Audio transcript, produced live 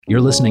You're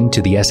listening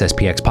to the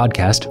SSPX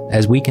podcast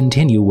as we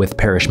continue with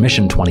Parish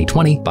Mission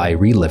 2020 by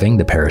reliving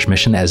the Parish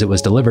Mission as it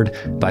was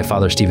delivered by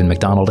Father Stephen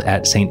McDonald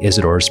at St.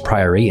 Isidore's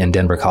Priory in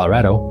Denver,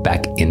 Colorado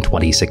back in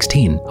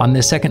 2016. On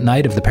this second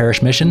night of the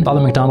Parish Mission, Father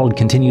McDonald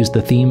continues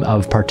the theme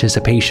of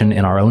participation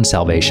in our own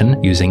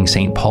salvation using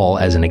St. Paul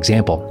as an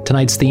example.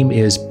 Tonight's theme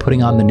is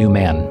putting on the new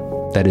man,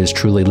 that is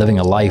truly living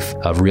a life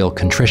of real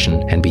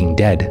contrition and being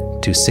dead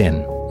to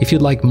sin. If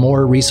you'd like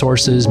more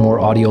resources, more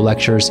audio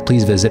lectures,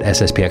 please visit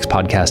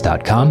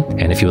sspxpodcast.com.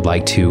 And if you would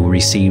like to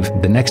receive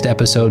the next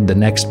episode, the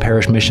next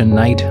Parish Mission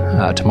night,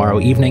 tomorrow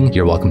evening,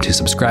 you're welcome to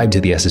subscribe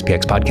to the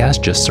SSPX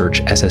podcast. Just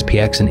search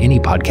SSPX in any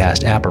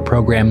podcast app or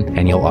program,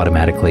 and you'll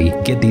automatically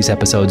get these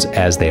episodes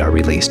as they are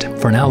released.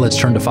 For now, let's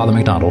turn to Father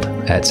McDonald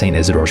at St.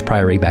 Isidore's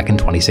Priory back in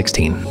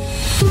 2016. In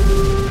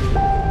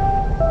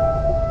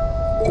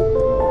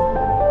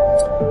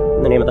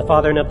the name of the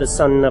Father, and of the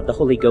Son, and of the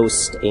Holy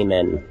Ghost.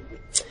 Amen.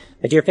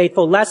 My dear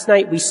faithful, last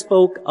night we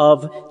spoke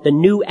of the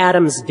new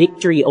Adam's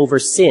victory over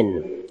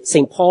sin.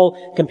 St.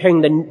 Paul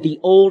comparing the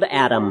old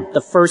Adam,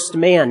 the first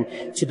man,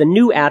 to the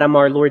new Adam,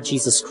 our Lord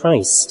Jesus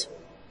Christ.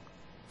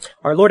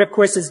 Our Lord, of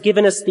course, has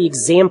given us the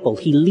example.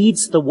 He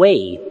leads the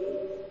way.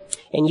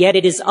 And yet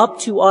it is up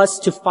to us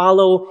to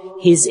follow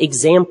his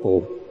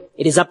example.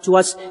 It is up to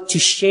us to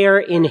share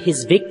in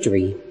his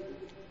victory.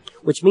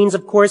 Which means,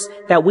 of course,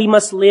 that we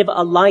must live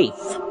a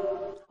life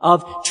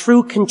of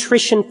true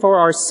contrition for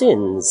our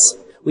sins.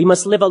 We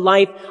must live a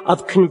life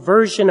of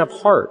conversion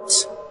of heart.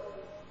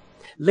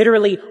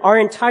 Literally, our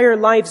entire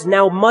lives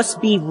now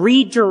must be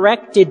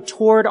redirected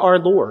toward our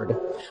Lord,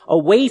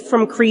 away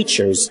from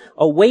creatures,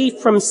 away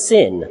from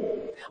sin,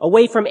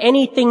 away from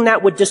anything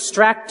that would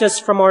distract us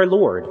from our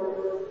Lord.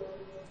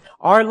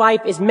 Our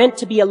life is meant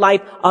to be a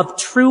life of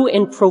true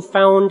and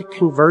profound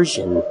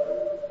conversion.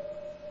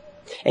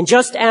 And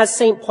just as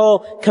St.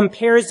 Paul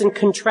compares and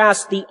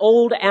contrasts the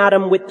old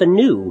Adam with the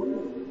new,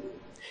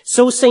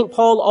 so St.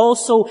 Paul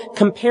also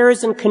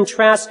compares and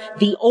contrasts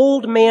the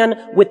old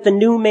man with the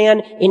new man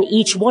in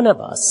each one of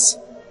us.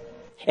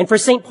 And for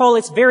St. Paul,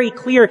 it's very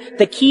clear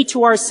the key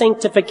to our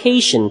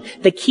sanctification,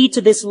 the key to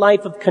this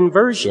life of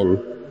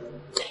conversion,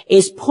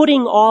 is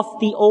putting off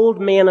the old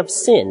man of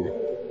sin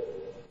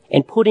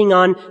and putting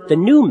on the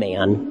new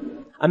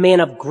man, a man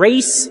of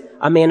grace,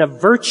 a man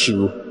of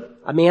virtue,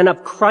 a man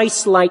of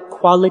Christ-like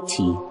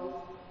quality.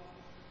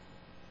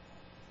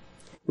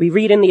 We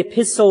read in the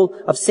epistle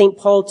of St.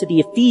 Paul to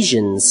the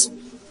Ephesians,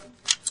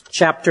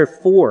 chapter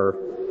 4.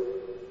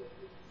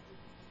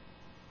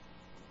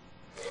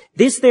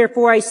 This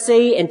therefore I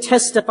say and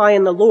testify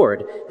in the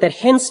Lord, that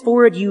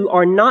henceforward you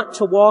are not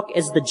to walk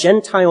as the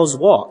Gentiles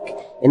walk,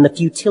 in the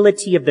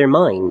futility of their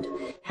mind,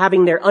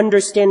 having their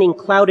understanding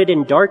clouded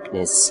in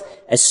darkness,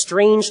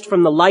 estranged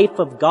from the life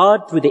of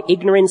God through the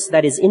ignorance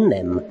that is in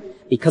them,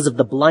 because of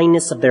the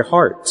blindness of their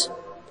heart.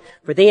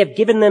 For they have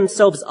given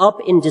themselves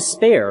up in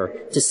despair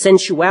to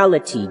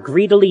sensuality,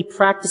 greedily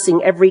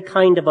practicing every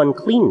kind of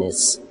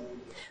uncleanness.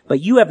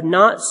 But you have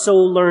not so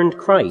learned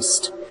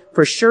Christ,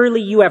 for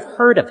surely you have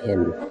heard of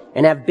him,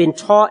 and have been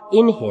taught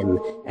in him,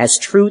 as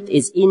truth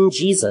is in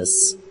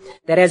Jesus,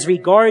 that as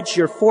regards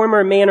your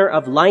former manner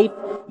of life,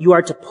 you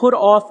are to put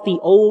off the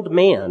old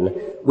man,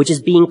 which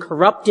is being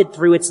corrupted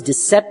through its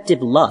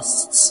deceptive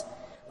lusts,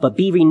 but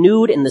be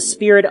renewed in the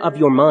spirit of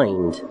your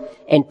mind,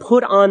 and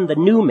put on the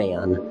new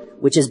man,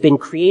 which has been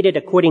created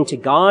according to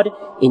God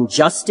in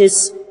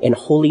justice and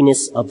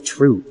holiness of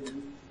truth.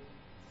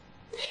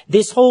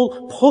 This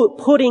whole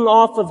putting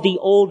off of the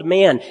old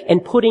man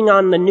and putting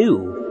on the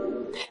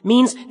new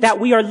means that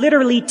we are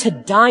literally to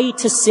die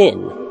to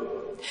sin.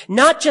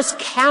 Not just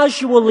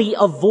casually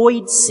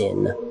avoid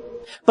sin,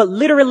 but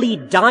literally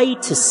die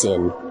to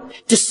sin,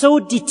 to so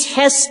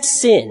detest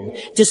sin,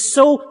 to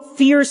so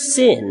fear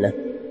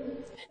sin,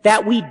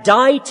 that we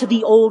die to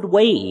the old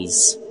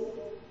ways,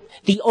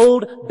 the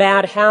old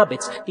bad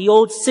habits, the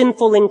old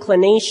sinful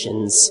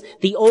inclinations,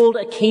 the old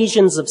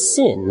occasions of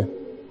sin.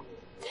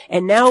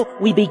 And now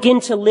we begin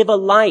to live a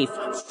life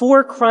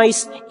for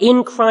Christ,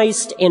 in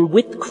Christ, and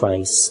with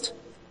Christ.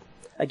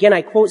 Again,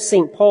 I quote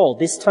St. Paul,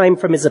 this time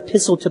from his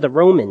epistle to the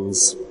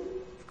Romans.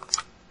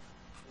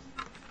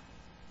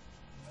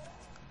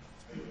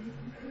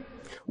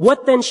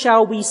 What then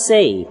shall we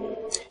say?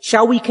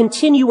 Shall we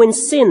continue in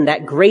sin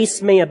that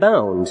grace may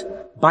abound?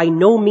 By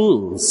no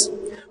means.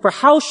 For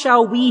how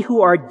shall we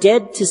who are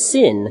dead to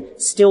sin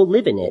still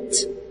live in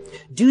it?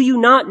 Do you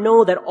not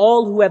know that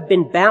all who have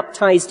been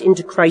baptized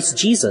into Christ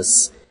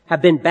Jesus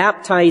have been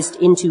baptized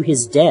into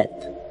his death?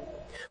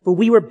 For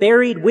we were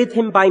buried with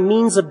him by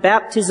means of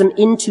baptism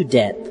into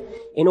death,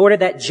 in order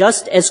that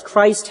just as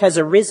Christ has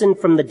arisen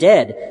from the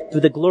dead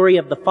through the glory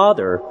of the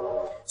Father,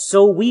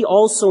 so we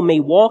also may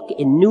walk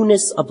in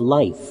newness of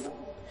life.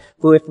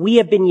 For if we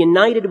have been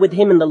united with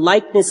him in the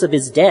likeness of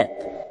his death,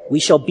 we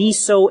shall be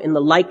so in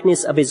the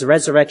likeness of his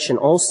resurrection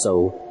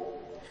also.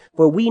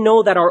 For we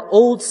know that our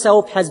old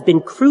self has been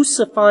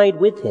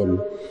crucified with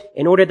him,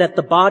 in order that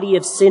the body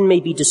of sin may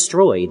be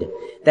destroyed,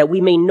 that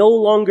we may no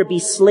longer be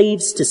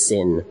slaves to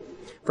sin.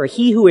 For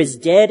he who is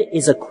dead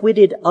is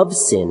acquitted of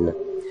sin.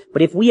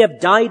 But if we have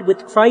died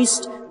with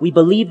Christ, we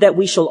believe that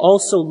we shall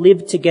also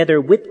live together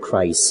with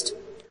Christ.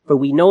 For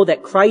we know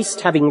that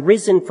Christ, having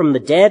risen from the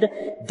dead,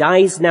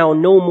 dies now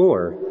no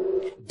more.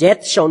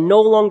 Death shall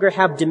no longer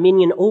have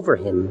dominion over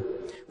him.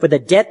 For the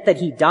death that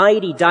he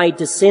died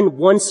to sin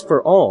once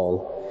for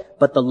all.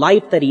 But the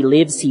life that he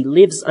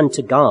lives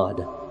unto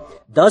God.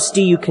 Thus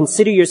do you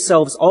consider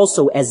yourselves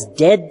also as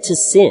dead to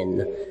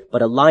sin,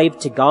 but alive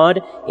to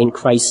God in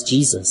Christ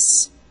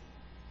Jesus.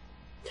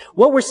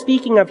 What we're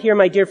speaking of here,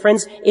 my dear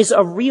friends, is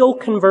a real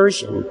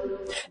conversion,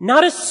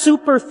 not a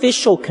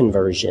superficial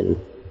conversion,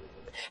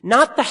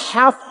 not the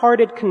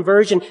half-hearted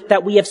conversion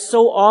that we have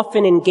so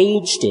often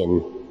engaged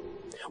in,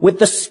 with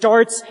the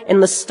starts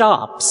and the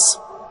stops,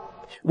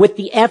 with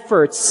the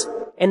efforts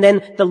and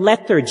then the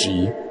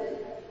lethargy.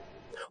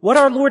 What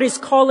our Lord is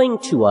calling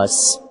to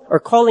us, or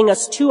calling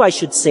us to, I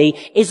should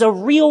say, is a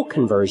real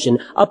conversion,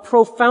 a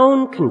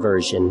profound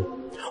conversion,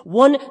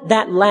 one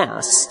that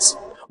lasts,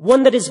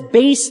 one that is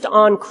based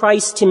on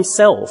Christ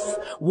himself,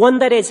 one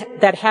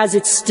that has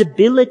its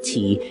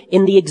stability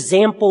in the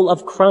example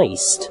of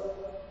Christ.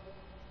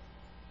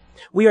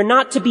 We are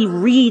not to be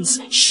reeds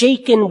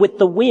shaken with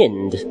the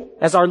wind,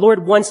 as our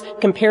Lord once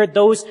compared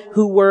those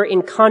who were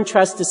in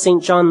contrast to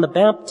St. John the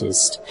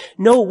Baptist.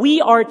 No, we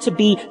are to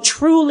be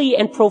truly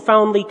and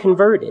profoundly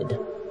converted,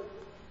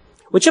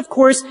 which of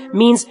course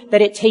means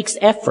that it takes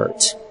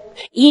effort.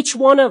 Each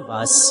one of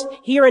us,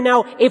 here and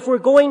now, if we're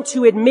going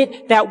to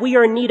admit that we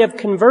are in need of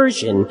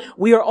conversion,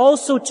 we are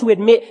also to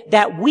admit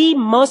that we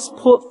must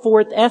put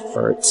forth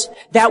effort,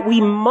 that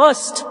we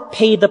must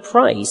pay the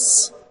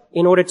price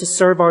in order to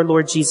serve our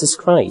Lord Jesus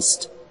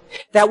Christ.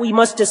 That we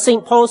must, as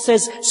St. Paul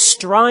says,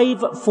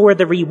 strive for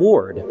the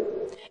reward,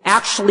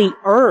 actually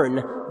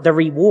earn the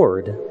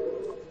reward.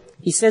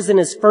 He says in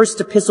his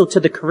first epistle to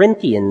the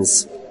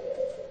Corinthians,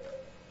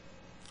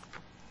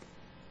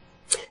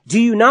 "Do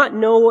you not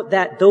know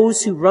that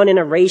those who run in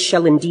a race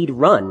shall indeed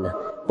run,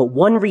 but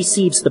one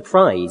receives the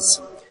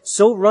prize?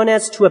 So run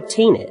as to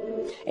obtain it.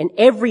 And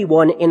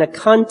everyone in a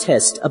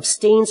contest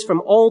abstains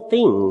from all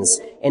things,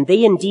 and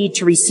they indeed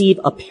to receive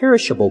a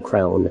perishable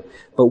crown,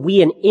 but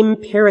we an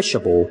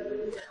imperishable.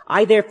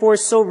 I therefore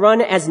so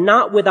run as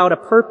not without a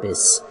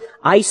purpose.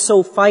 I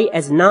so fight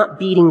as not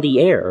beating the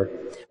air,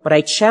 but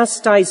I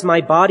chastise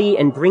my body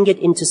and bring it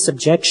into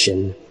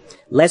subjection,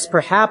 lest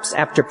perhaps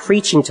after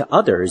preaching to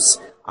others,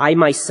 I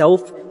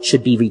myself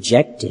should be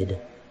rejected."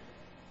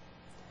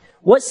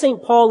 What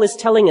St. Paul is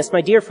telling us,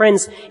 my dear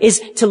friends, is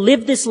to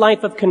live this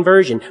life of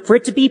conversion, for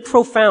it to be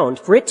profound,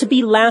 for it to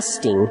be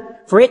lasting,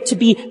 for it to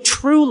be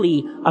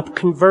truly a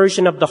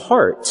conversion of the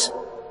heart.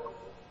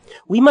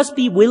 We must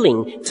be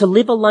willing to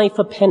live a life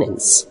of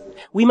penance.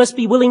 We must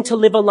be willing to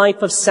live a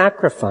life of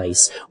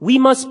sacrifice. We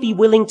must be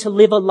willing to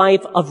live a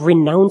life of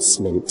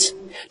renouncement,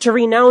 to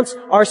renounce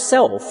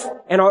ourself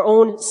and our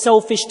own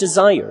selfish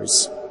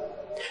desires,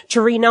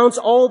 to renounce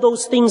all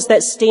those things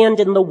that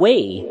stand in the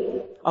way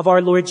of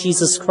our Lord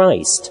Jesus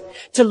Christ,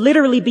 to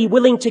literally be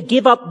willing to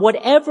give up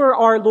whatever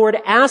our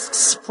Lord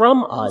asks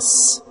from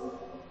us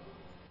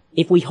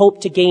if we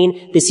hope to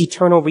gain this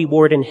eternal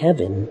reward in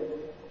heaven.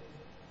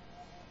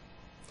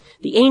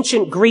 The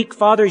ancient Greek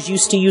fathers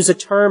used to use a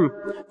term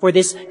for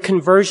this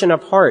conversion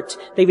of heart.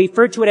 They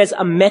referred to it as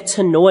a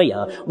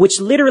metanoia, which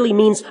literally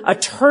means a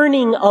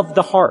turning of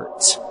the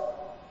heart.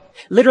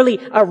 Literally,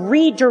 a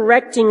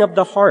redirecting of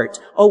the heart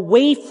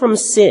away from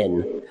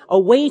sin,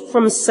 away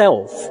from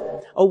self,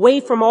 away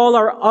from all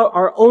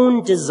our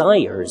own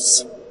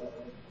desires,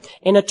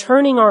 and a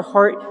turning our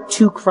heart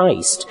to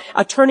Christ,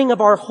 a turning of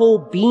our whole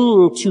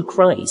being to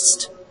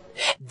Christ.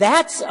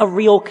 That's a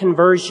real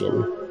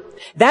conversion.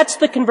 That's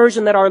the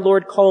conversion that our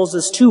Lord calls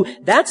us to.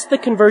 That's the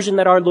conversion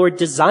that our Lord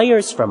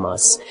desires from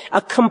us.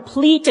 A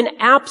complete and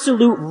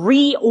absolute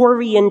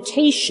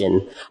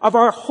reorientation of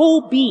our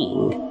whole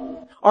being,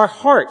 our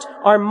heart,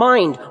 our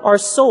mind, our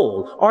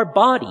soul, our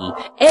body,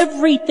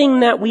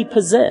 everything that we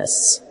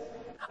possess.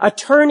 A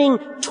turning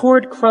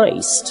toward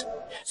Christ,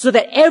 so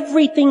that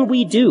everything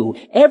we do,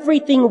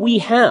 everything we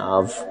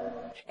have,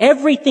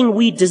 everything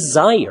we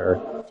desire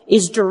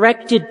is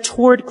directed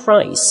toward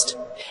Christ.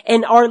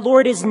 And our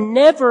Lord is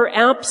never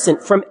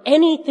absent from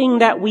anything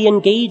that we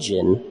engage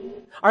in.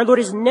 Our Lord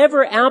is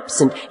never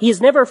absent. He is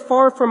never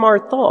far from our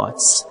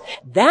thoughts.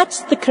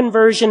 That's the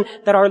conversion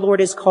that our Lord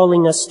is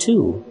calling us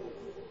to.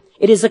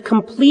 It is a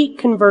complete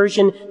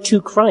conversion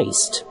to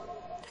Christ.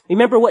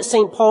 Remember what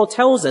St. Paul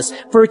tells us,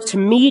 "For to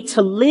me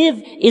to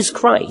live is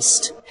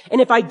Christ. And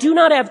if I do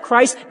not have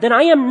Christ, then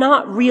I am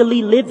not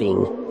really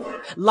living.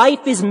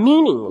 Life is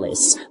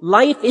meaningless.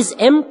 Life is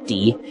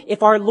empty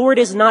if our Lord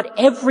is not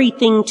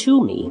everything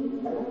to me."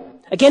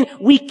 Again,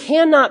 we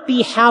cannot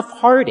be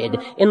half-hearted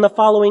in the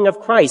following of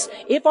Christ.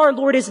 If our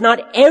Lord is not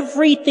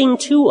everything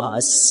to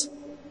us,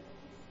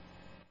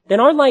 then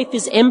our life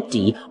is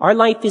empty. Our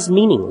life is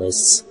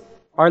meaningless.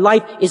 Our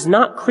life is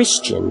not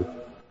Christian.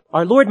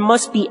 Our Lord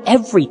must be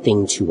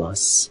everything to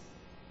us.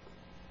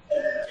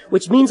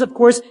 Which means, of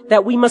course,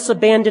 that we must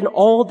abandon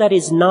all that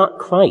is not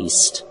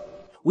Christ.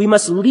 We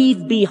must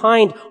leave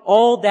behind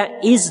all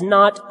that is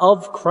not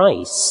of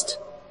Christ.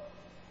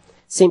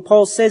 St.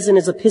 Paul says in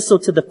his epistle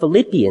to the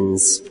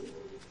Philippians,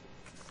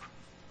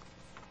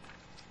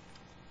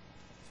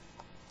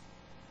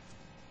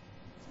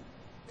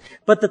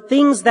 "But the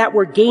things that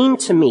were gained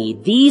to me,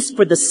 these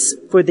for the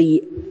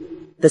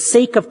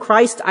sake of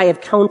Christ I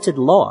have counted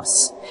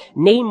loss.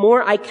 Nay,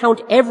 more, I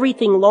count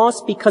everything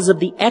lost because of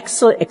the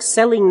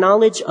excelling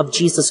knowledge of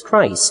Jesus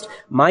Christ,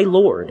 my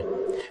Lord.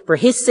 For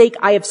his sake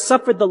I have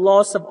suffered the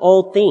loss of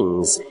all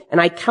things,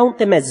 and I count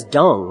them as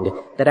dung,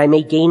 that I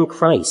may gain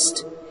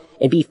Christ,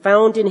 and be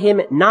found in him,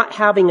 not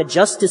having a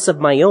justice of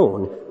my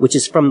own, which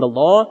is from the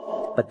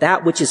law, but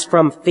that which is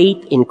from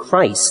faith in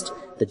Christ,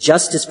 the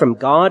justice from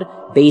God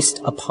based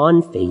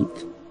upon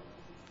faith."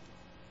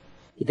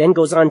 He then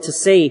goes on to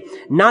say,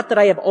 "Not that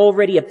I have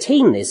already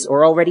obtained this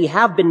or already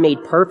have been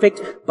made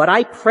perfect, but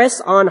I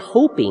press on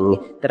hoping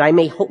that I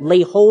may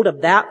lay hold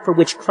of that for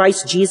which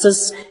Christ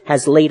Jesus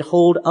has laid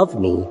hold of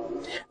me.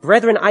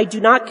 Brethren, I do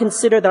not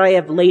consider that I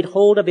have laid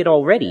hold of it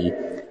already,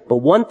 but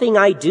one thing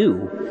I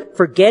do,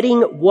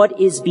 forgetting what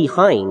is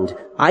behind,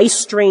 I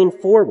strain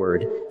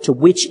forward to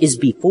which is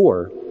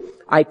before.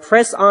 I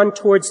press on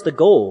towards the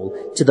goal,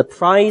 to the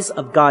prize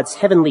of God's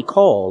heavenly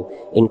call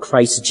in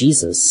Christ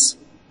Jesus."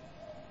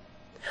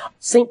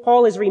 St.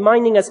 Paul is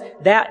reminding us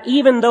that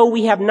even though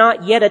we have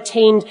not yet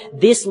attained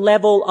this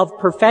level of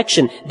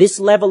perfection, this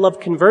level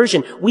of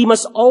conversion, we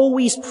must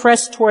always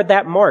press toward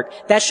that mark.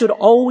 That should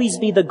always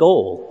be the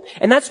goal.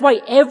 And that's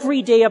why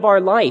every day of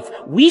our life,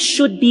 we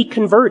should be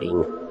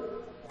converting.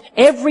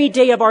 Every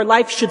day of our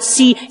life should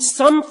see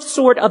some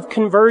sort of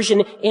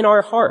conversion in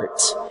our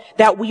hearts,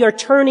 that we are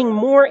turning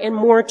more and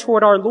more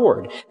toward our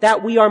Lord,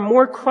 that we are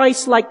more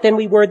Christ-like than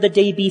we were the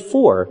day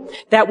before,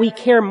 that we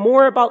care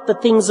more about the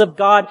things of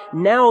God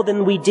now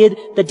than we did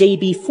the day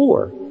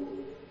before.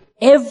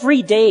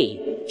 Every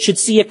day should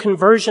see a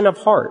conversion of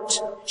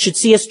heart, should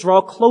see us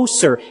draw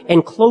closer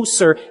and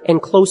closer and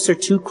closer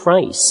to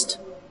Christ.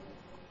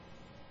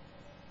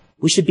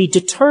 We should be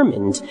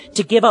determined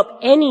to give up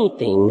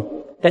anything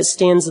that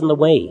stands in the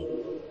way.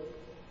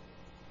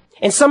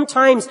 And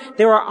sometimes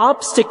there are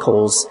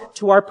obstacles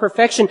to our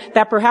perfection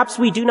that perhaps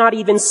we do not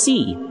even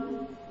see.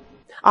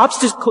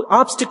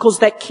 Obstacles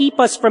that keep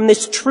us from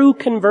this true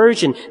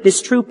conversion,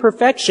 this true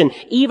perfection,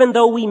 even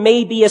though we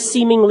may be a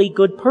seemingly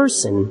good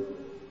person.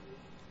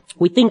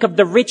 We think of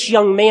the rich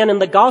young man in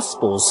the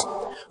Gospels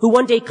who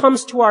one day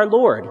comes to our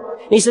Lord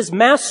and he says,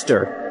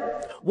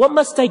 "Master, what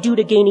must I do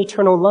to gain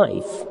eternal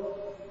life?"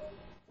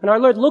 And our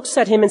Lord looks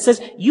at him and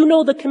says, "You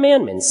know the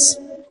commandments.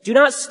 Do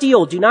not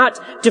steal. Do not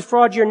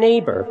defraud your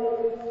neighbor.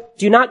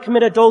 Do not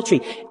commit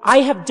adultery.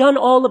 I have done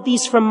all of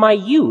these from my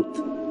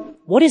youth.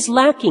 What is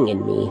lacking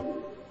in me?"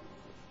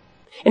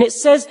 And it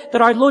says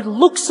that our Lord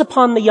looks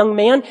upon the young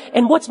man,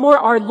 and what's more,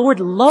 our Lord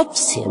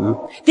loves him.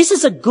 This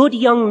is a good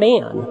young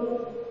man.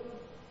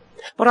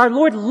 But our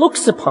Lord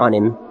looks upon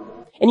him,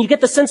 and you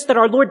get the sense that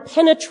our Lord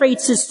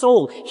penetrates his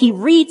soul. He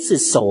reads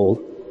his soul.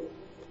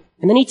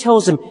 And then he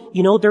tells him,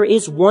 "You know, there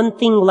is one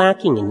thing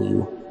lacking in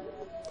you.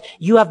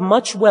 You have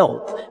much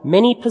wealth,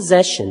 many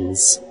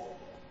possessions,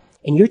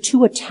 and you're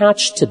too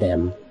attached to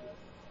them.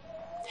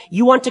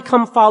 You want to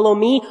come follow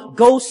me?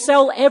 Go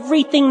sell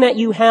everything that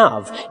you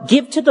have.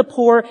 Give to the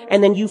poor,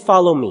 and then you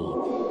follow me."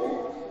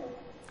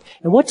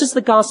 And what does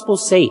the gospel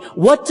say?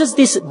 What does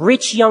this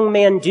rich young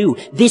man do?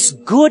 This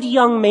good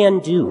young man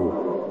do?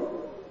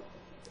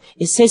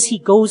 It says he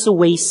goes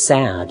away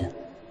sad.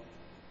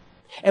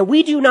 And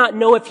we do not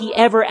know if he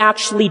ever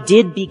actually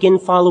did begin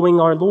following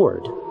our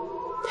Lord.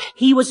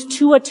 He was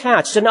too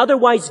attached. An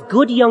otherwise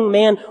good young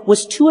man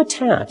was too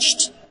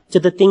attached to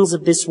the things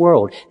of this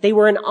world. They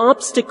were an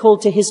obstacle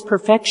to his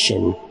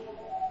perfection.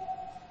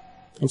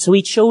 And so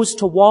he chose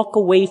to walk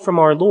away from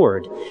our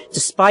Lord,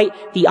 despite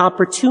the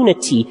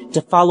opportunity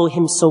to follow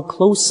him so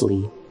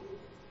closely.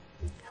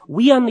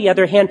 We, on the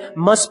other hand,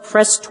 must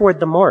press toward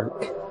the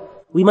mark.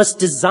 We must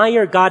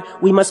desire God.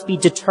 We must be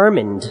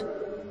determined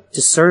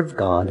to serve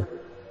God.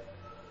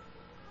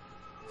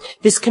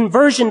 This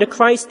conversion to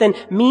Christ then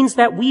means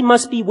that we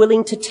must be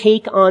willing to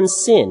take on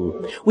sin.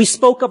 We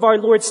spoke of our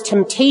Lord's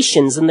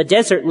temptations in the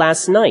desert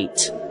last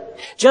night.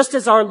 Just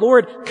as our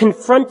Lord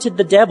confronted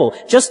the devil,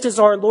 just as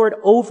our Lord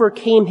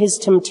overcame his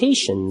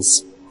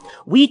temptations,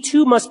 we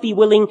too must be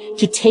willing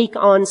to take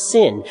on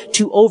sin,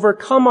 to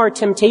overcome our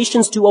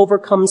temptations, to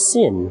overcome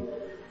sin.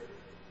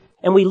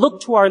 And we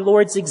look to our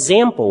Lord's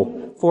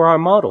example for our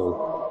model.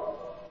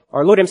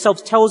 Our Lord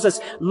himself tells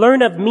us,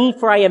 "Learn of me,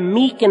 for I am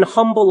meek and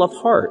humble of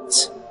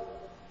heart."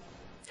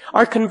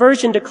 Our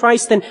conversion to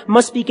Christ then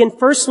must begin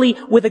firstly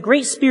with a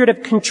great spirit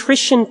of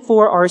contrition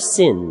for our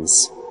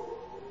sins.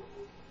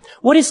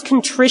 What is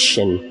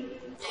contrition?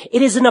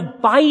 It is an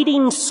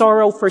abiding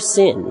sorrow for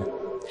sin.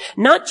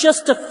 Not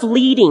just a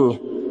fleeting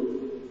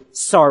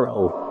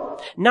sorrow.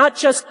 Not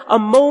just a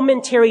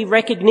momentary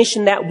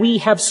recognition that we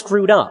have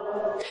screwed up,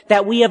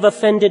 that we have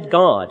offended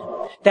God,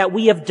 that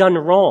we have done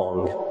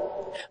wrong.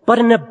 But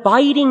an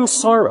abiding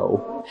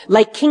sorrow,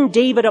 like King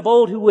David of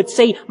old, who would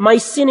say, "My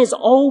sin is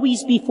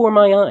always before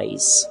my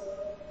eyes."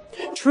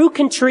 True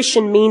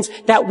contrition means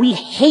that we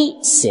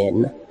hate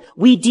sin.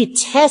 We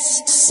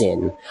detest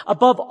sin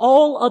above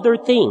all other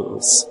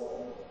things.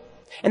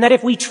 And that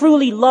if we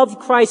truly love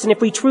Christ and if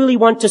we truly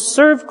want to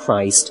serve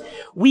Christ,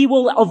 we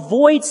will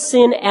avoid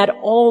sin at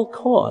all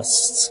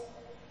costs.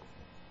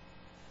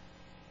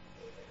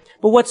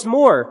 But what's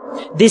more,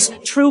 this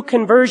true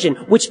conversion,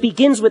 which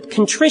begins with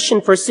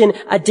contrition for sin,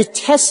 a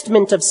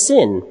detestment of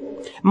sin,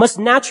 must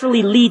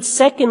naturally lead,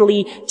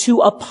 secondly,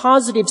 to a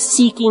positive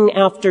seeking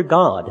after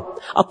God,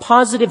 a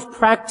positive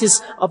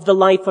practice of the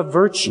life of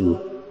virtue.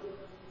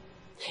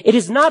 It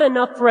is not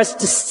enough for us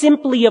to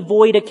simply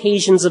avoid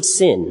occasions of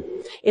sin.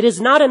 It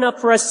is not enough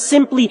for us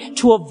simply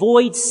to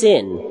avoid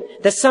sin,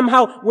 that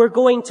somehow we're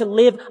going to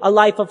live a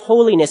life of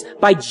holiness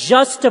by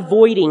just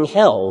avoiding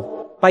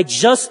hell, by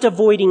just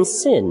avoiding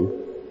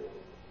sin.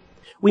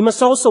 We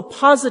must also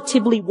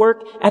positively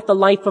work at the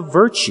life of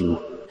virtue.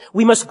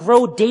 We must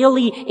grow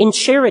daily in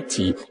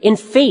charity, in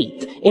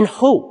faith, in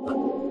hope,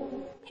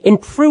 in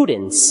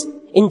prudence,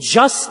 in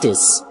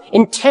justice,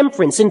 in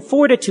temperance, in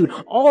fortitude,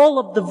 all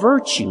of the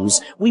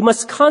virtues. We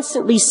must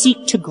constantly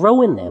seek to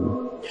grow in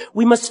them.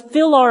 We must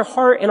fill our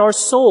heart and our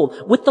soul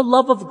with the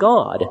love of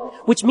God,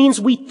 which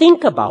means we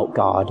think about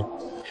God.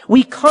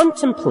 We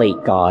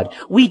contemplate God.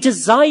 We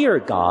desire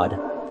God.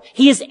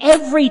 He is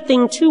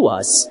everything to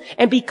us.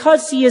 And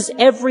because He is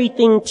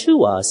everything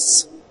to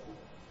us,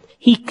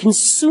 He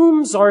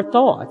consumes our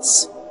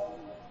thoughts.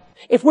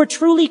 If we're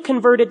truly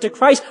converted to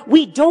Christ,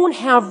 we don't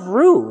have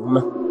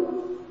room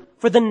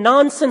for the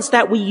nonsense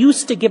that we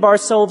used to give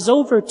ourselves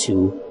over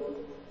to.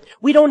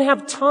 We don't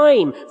have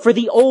time for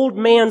the old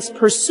man's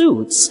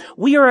pursuits.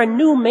 We are a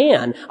new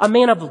man, a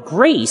man of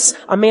grace,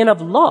 a man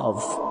of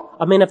love,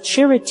 a man of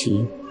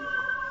charity.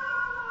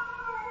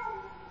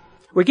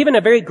 We're given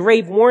a very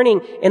grave warning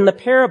in the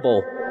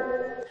parable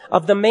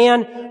of the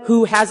man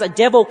who has a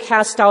devil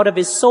cast out of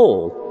his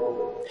soul.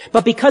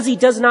 But because he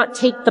does not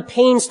take the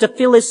pains to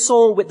fill his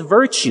soul with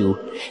virtue,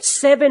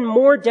 7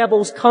 more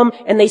devils come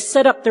and they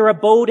set up their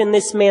abode in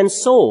this man's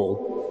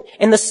soul.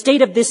 And the first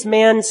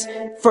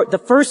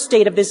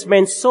state of this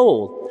man's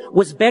soul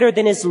was better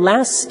than his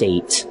last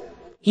state.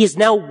 He is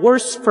now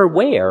worse for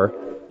wear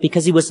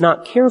because he was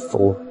not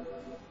careful.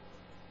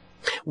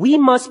 We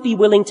must be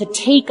willing to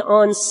take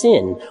on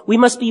sin. We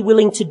must be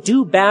willing to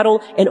do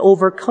battle and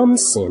overcome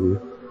sin.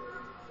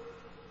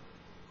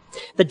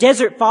 The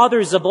desert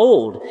fathers of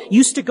old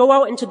used to go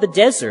out into the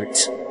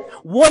desert,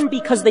 1,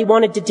 because they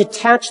wanted to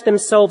detach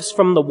themselves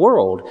from the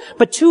world,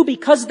 but 2,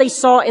 because they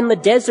saw in the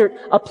desert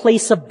a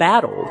place of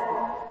battle.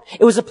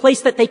 It was a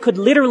place that they could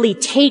literally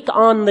take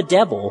on the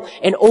devil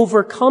and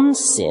overcome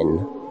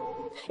sin.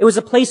 It was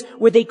a place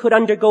where they could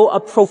undergo a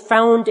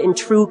profound and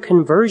true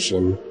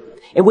conversion,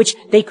 in which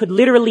they could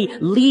literally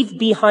leave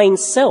behind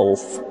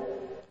self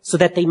so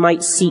that they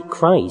might seek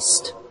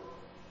Christ.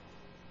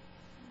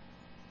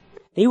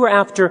 They were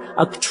after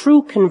a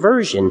true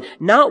conversion,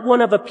 not one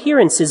of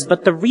appearances,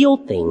 but the real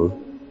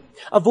thing,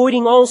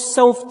 avoiding all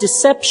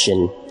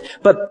self-deception,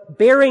 but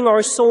bearing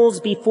our souls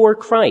before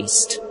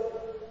Christ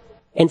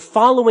and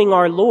following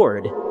our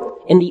Lord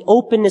in the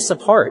openness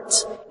of heart,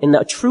 in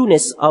the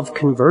trueness of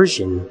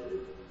conversion.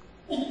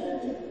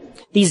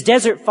 These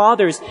desert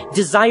fathers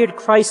desired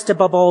Christ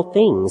above all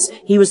things.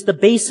 He was the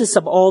basis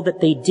of all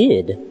that they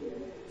did,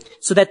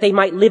 so that they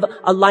might live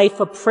a life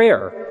of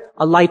prayer,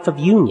 a life of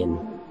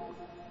union.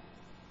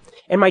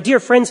 And my dear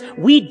friends,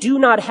 we do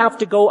not have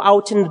to go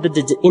out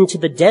into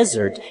the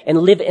desert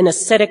and live an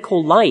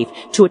ascetical life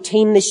to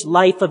attain this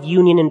life of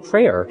union and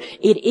prayer.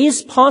 It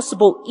is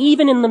possible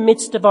even in the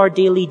midst of our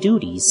daily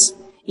duties,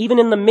 even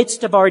in the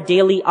midst of our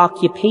daily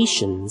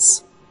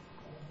occupations.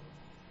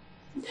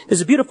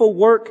 There's a beautiful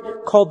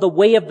work called The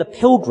Way of the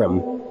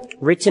Pilgrim,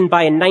 written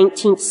by a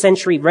 19th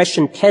century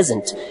Russian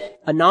peasant,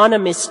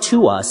 anonymous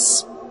to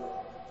us.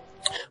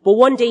 But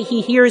one day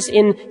he hears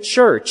in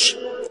church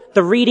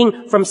the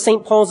reading from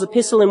St. Paul's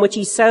epistle, in which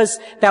he says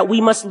that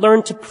we must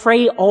learn to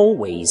pray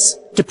always,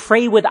 to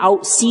pray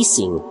without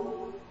ceasing.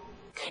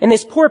 And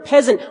this poor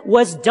peasant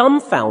was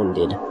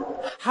dumbfounded.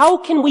 How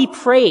can we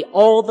pray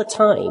all the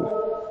time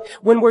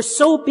when we're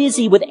so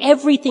busy with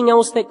everything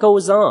else that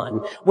goes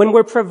on, when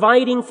we're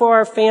providing for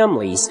our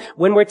families,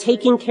 when we're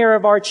taking care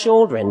of our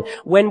children,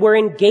 when we're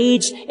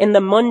engaged in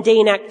the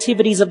mundane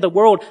activities of the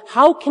world?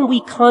 How can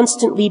we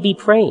constantly be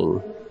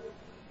praying?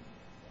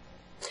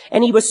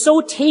 And he was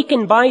so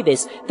taken by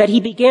this that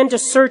he began to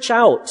search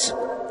out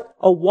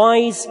a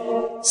wise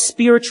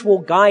spiritual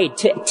guide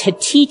to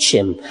teach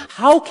him,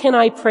 how can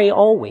I pray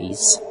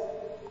always?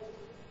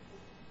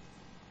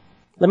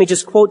 Let me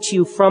just quote to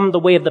you from The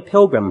Way of the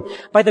Pilgrim.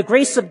 By the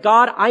grace of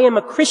God, I am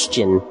a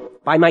Christian,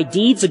 by my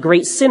deeds a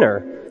great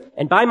sinner,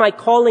 and by my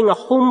calling a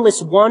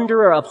homeless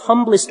wanderer of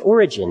humblest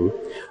origin,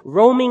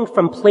 roaming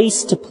from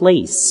place to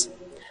place.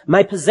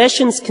 My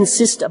possessions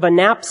consist of a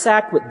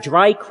knapsack with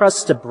dry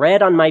crust of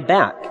bread on my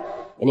back,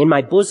 and in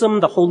my bosom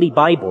the Holy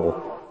Bible.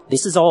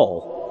 This is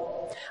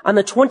all. On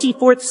the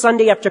 24th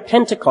Sunday after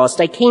Pentecost,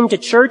 I came to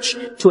church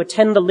to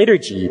attend the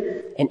liturgy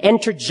and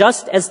entered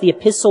just as the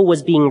epistle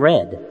was being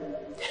read.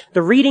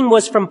 The reading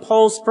was from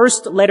Paul's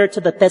first letter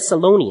to the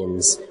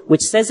Thessalonians,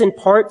 which says in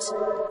part,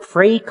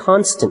 pray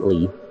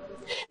constantly.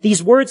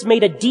 These words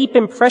made a deep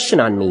impression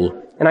on me,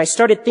 and I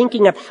started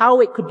thinking of how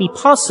it could be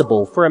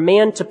possible for a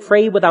man to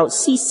pray without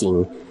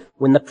ceasing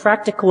when the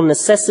practical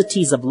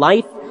necessities of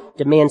life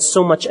demand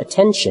so much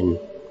attention.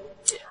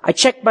 I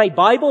checked my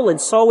Bible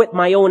and saw with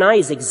my own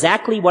eyes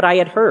exactly what I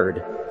had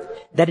heard,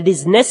 that it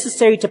is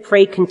necessary to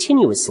pray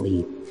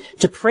continuously,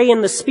 to pray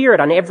in the Spirit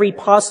on every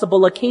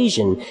possible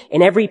occasion,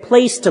 in every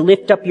place to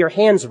lift up your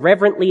hands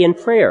reverently in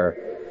prayer.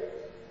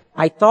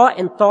 I thought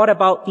and thought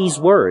about these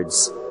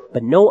words,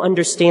 but no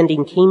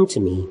understanding came to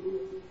me.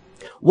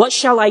 What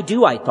shall I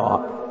do, I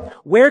thought?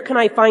 Where can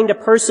I find a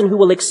person who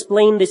will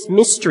explain this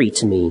mystery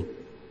to me?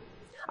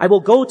 I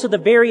will go to the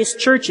various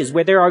churches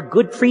where there are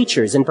good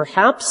preachers, and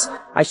perhaps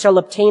I shall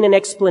obtain an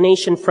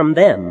explanation from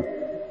them.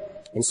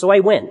 And so I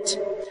went.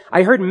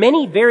 I heard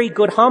many very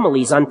good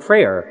homilies on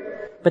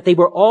prayer, but they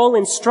were all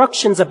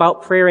instructions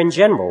about prayer in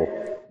general.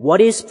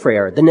 What is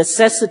prayer? The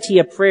necessity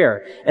of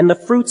prayer and the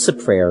fruits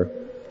of prayer.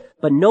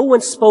 But no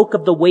one spoke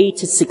of the way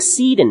to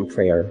succeed in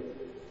prayer.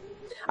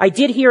 I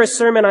did hear a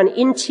sermon on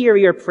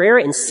interior prayer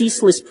and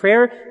ceaseless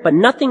prayer, but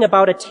nothing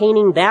about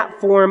attaining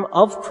that form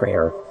of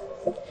prayer.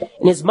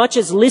 Inasmuch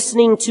as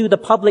listening to the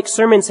public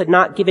sermons had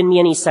not given me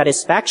any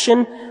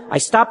satisfaction, I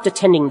stopped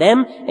attending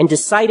them and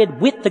decided,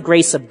 with the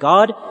grace of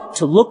God,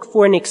 to look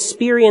for an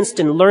experienced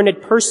and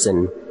learned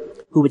person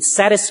who would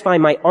satisfy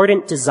my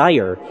ardent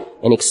desire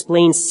and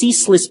explain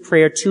ceaseless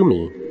prayer to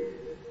me.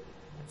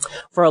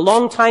 For a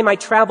long time I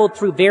traveled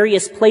through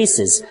various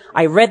places.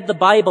 I read the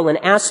Bible and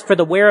asked for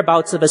the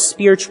whereabouts of a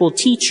spiritual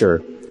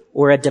teacher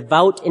or a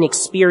devout and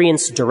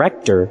experienced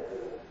director.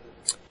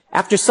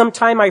 After some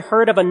time I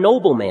heard of a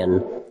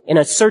nobleman in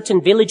a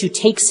certain village who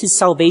takes his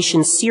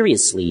salvation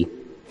seriously.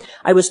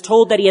 I was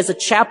told that he has a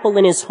chapel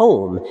in his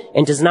home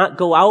and does not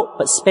go out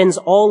but spends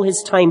all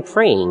his time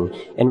praying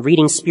and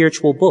reading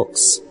spiritual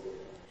books.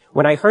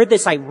 When I heard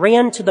this, I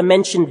ran to the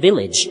mentioned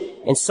village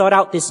and sought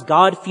out this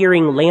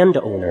God-fearing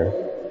landowner.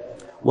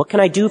 What can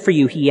I do for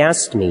you? He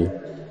asked me.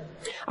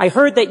 I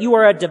heard that you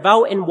are a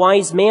devout and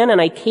wise man, and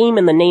I came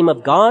in the name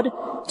of God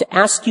to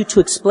ask you to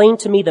explain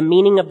to me the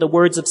meaning of the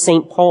words of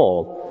St.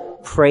 Paul.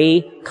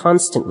 Pray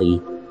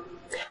constantly.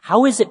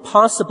 How is it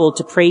possible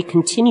to pray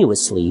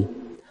continuously?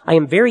 I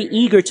am very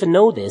eager to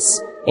know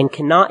this and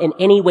cannot in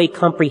any way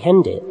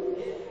comprehend it.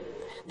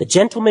 The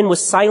gentleman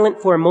was silent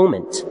for a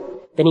moment.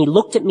 Then he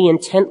looked at me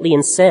intently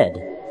and said,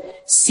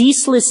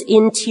 ceaseless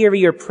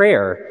interior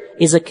prayer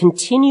is a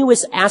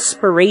continuous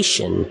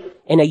aspiration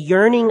and a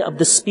yearning of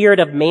the spirit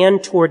of man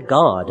toward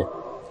God.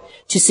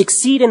 To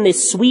succeed in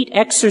this sweet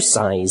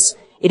exercise,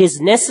 it is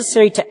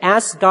necessary to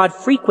ask God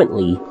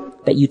frequently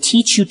that he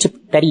teach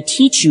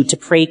you to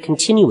pray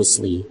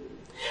continuously.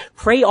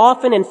 Pray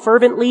often and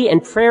fervently,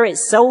 and prayer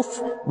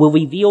itself will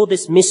reveal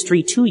this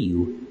mystery to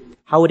you,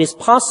 how it is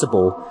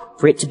possible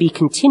for it to be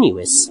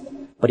continuous,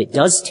 but it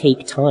does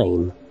take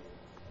time.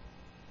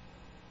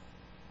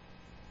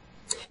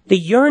 The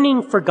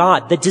yearning for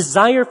God, the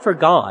desire for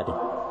God,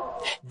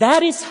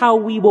 that is how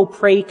we will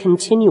pray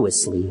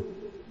continuously.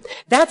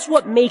 That's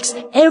what makes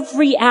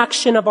every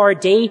action of our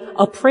day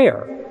a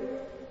prayer.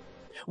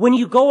 When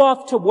you go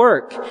off to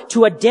work,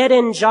 to a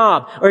dead-end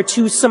job, or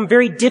to some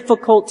very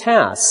difficult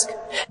task,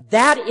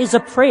 that is a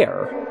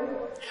prayer.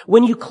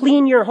 When you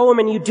clean your home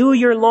and you do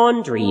your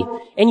laundry,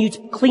 and you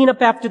clean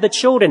up after the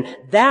children,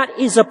 that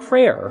is a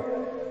prayer.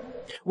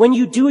 When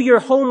you do your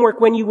homework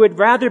when you would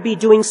rather be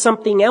doing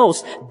something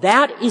else,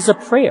 that is a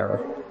prayer.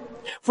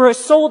 For a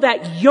soul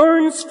that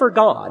yearns for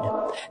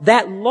God,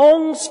 that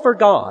longs for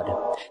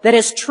God, that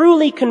is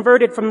truly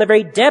converted from the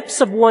very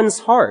depths of one's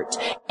heart,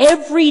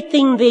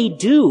 everything they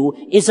do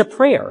is a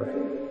prayer.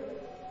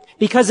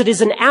 Because it is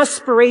an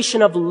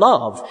aspiration of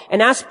love,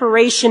 an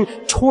aspiration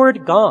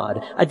toward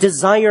God, a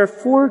desire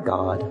for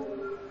God.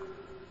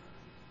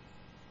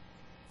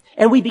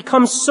 And we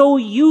become so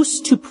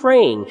used to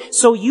praying,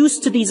 so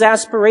used to these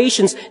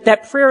aspirations,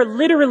 that prayer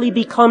literally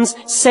becomes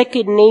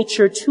second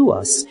nature to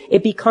us.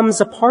 It becomes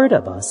a part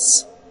of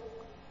us.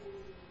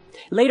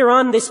 Later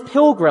on, this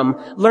pilgrim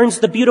learns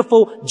the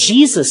beautiful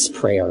Jesus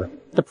prayer,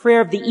 the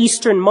prayer of the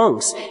Eastern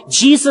monks.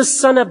 Jesus,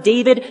 Son of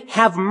David,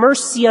 have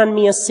mercy on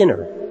me, a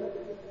sinner.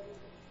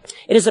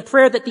 It is a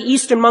prayer that the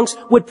Eastern monks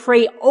would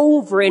pray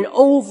over and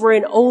over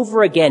and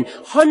over again,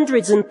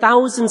 hundreds and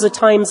thousands of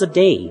times a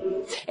day.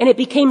 And it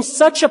became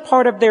such a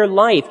part of their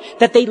life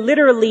that they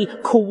literally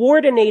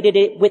coordinated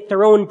it with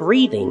their own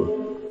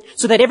breathing.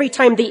 So that every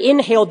time they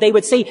inhaled, they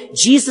would say,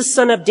 Jesus,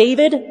 Son of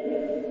David.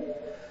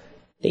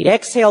 They'd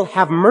exhale,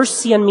 have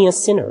mercy on me, a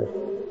sinner.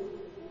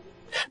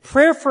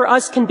 Prayer for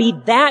us can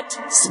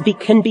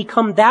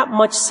become that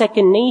much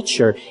second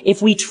nature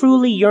if we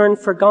truly yearn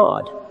for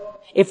God.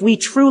 If we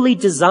truly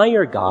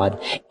desire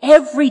God,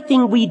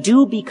 everything we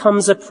do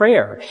becomes a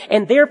prayer.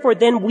 And therefore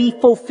then we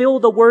fulfill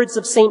the words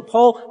of St.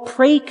 Paul,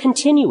 pray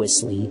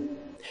continuously.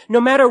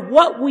 No matter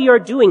what we are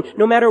doing,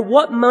 no matter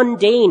what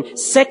mundane,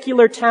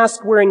 secular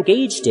task we're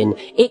engaged in,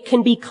 it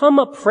can become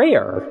a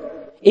prayer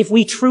if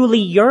we truly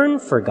yearn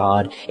for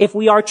God, if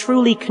we are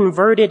truly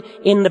converted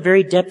in the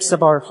very depths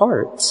of our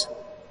hearts.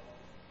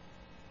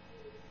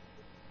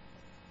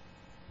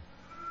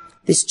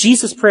 This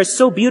Jesus prayer is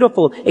so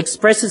beautiful,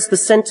 expresses the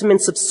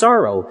sentiments of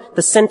sorrow,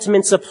 the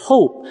sentiments of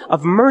hope,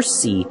 of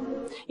mercy.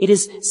 It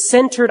is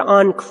centered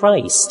on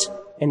Christ,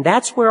 and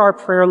that's where our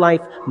prayer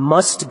life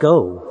must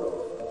go.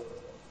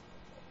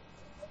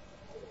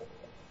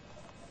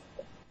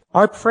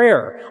 Our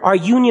prayer, our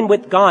union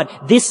with God,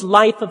 this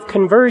life of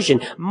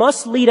conversion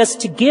must lead us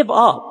to give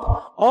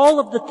up all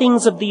of the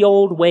things of the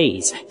old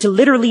ways, to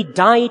literally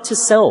die to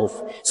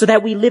self, so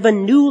that we live a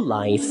new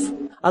life,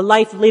 a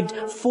life lived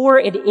for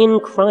and in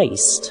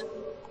Christ.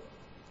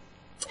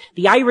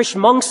 The Irish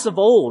monks of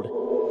old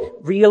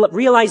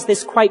realized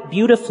this quite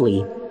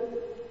beautifully.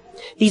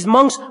 These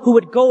monks who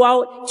would go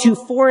out to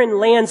foreign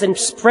lands and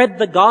spread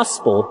the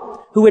gospel,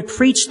 who would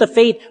preach the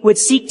faith, who would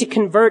seek to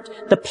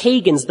convert the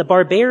pagans, the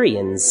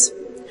barbarians,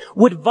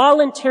 would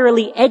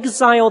voluntarily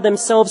exile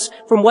themselves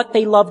from what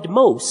they loved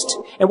most.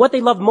 And what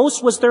they loved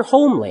most was their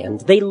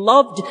homeland. They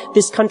loved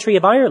this country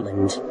of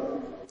Ireland.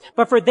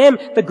 But for them,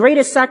 the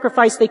greatest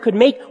sacrifice they could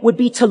make would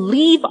be to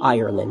leave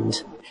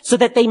Ireland so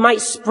that they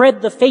might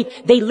spread the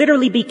faith. They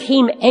literally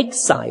became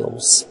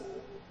exiles.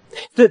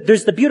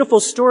 There's the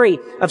beautiful story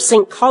of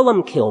St.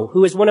 Columcille,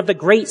 who is one of the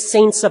great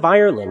saints of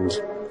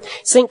Ireland.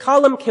 St.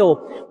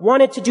 Columcille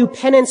wanted to do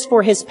penance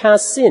for his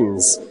past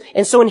sins.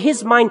 And so in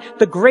his mind,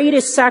 the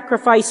greatest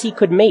sacrifice he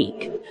could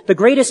make, the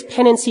greatest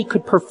penance he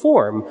could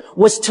perform,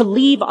 was to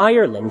leave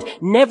Ireland,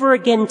 never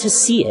again to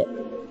see it,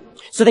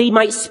 so that he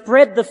might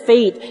spread the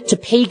faith to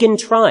pagan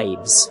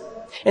tribes.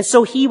 And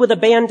so he, with a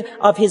band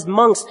of his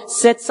monks,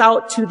 sets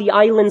out to the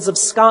islands of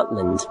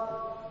Scotland.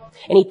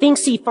 And he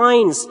thinks he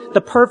finds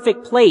the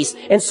perfect place.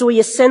 And so he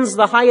ascends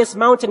the highest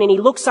mountain and he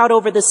looks out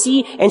over the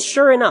sea, and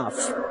sure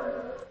enough,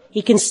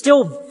 he can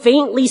still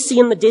faintly see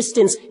in the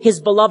distance his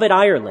beloved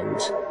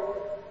Ireland.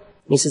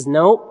 And he says,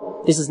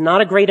 no, this is not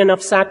a great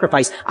enough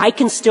sacrifice. I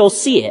can still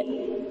see it.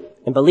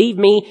 And believe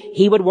me,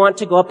 he would want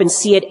to go up and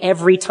see it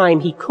every time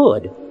he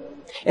could.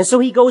 And so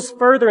he goes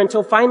further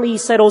until finally he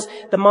settles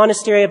the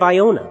monastery of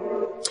Iona.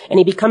 And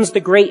he becomes the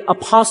great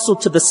apostle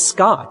to the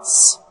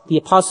Scots, the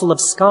apostle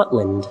of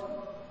Scotland.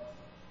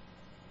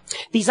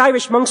 These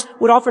Irish monks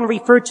would often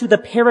refer to the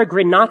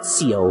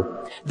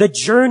peregrinatio, the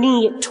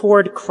journey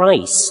toward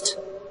Christ.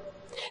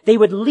 They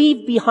would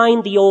leave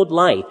behind the old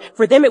life.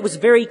 For them it was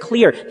very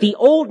clear, the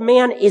old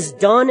man is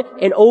done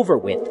and over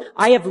with.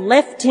 I have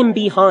left him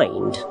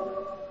behind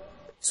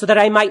so that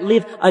I might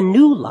live a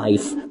new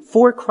life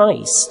for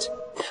Christ.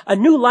 A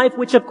new life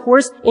which of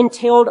course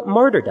entailed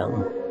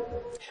martyrdom.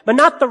 But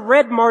not the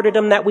red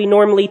martyrdom that we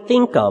normally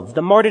think of,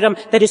 the martyrdom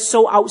that is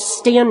so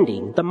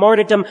outstanding, the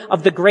martyrdom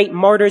of the great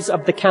martyrs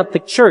of the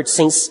Catholic Church,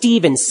 St.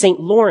 Stephen, St.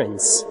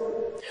 Lawrence.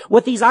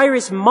 What these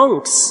Irish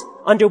monks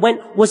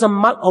underwent was a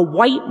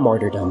white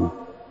martyrdom,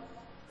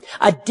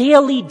 a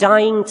daily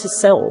dying to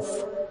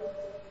self,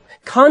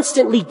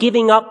 constantly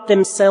giving up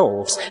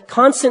themselves,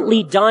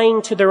 constantly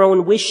dying to their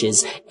own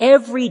wishes,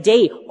 every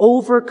day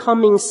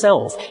overcoming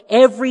self,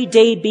 every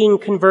day being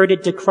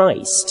converted to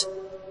Christ,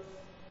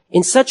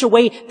 in such a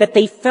way that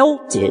they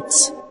felt it.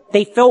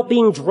 They felt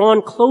being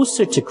drawn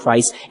closer to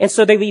Christ, and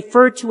so they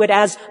referred to it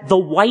as the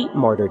white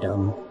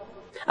martyrdom,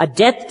 a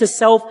death to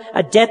self,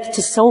 a death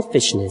to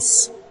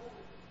selfishness.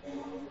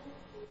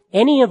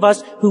 Any of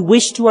us who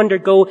wish to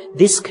undergo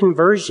this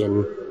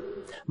conversion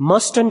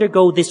must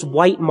undergo this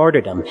white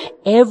martyrdom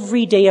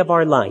every day of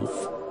our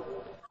life.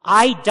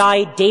 I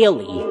die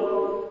daily,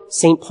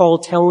 St. Paul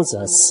tells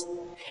us.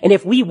 And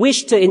if we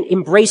wish to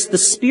embrace the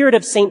spirit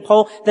of St.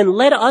 Paul, then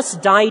let us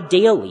die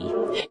daily.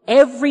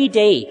 Every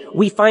day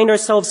we find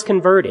ourselves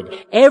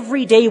converted.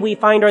 Every day we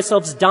find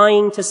ourselves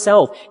dying to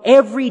self.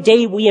 Every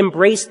day we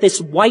embrace this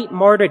white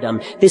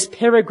martyrdom, this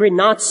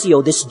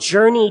peregrinatio, this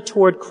journey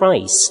toward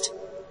Christ.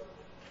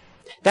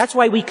 That's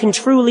why we can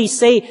truly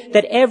say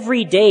that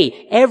every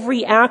day,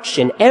 every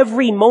action,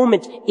 every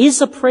moment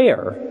is a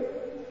prayer.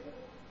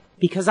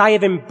 Because I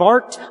have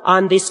embarked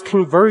on this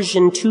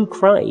conversion to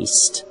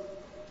Christ,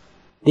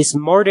 this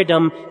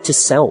martyrdom to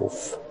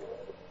self.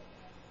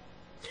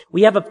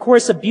 We have, of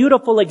course, a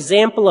beautiful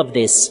example of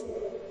this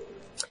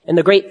in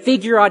the great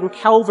figure on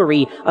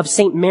Calvary of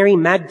St. Mary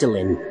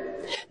Magdalene,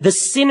 the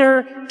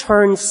sinner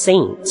turned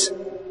saint.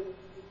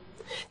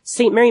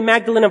 St. Mary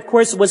Magdalene, of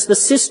course, was the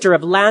sister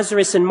of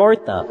Lazarus and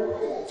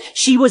Martha.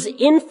 She was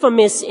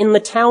infamous in the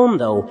town,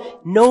 though,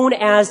 known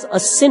as a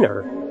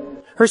sinner.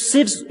 Her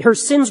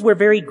sins were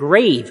very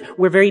grave,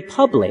 were very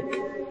public.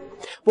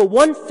 But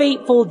one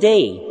fateful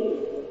day,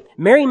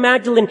 Mary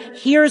Magdalene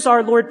hears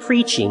our Lord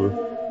preaching,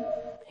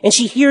 and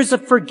she hears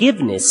of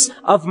forgiveness,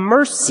 of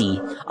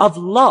mercy, of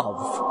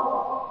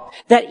love,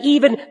 that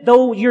even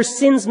though your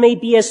sins may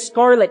be as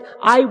scarlet,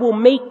 I will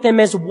make them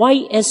as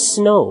white as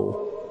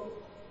snow.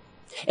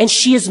 And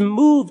she is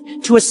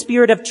moved to a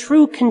spirit of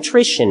true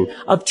contrition,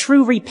 of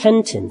true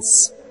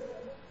repentance.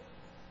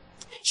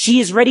 She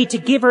is ready to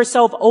give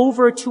herself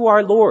over to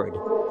our Lord.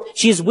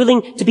 She is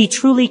willing to be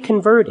truly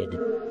converted.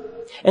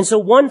 And so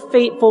one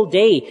fateful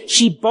day,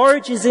 she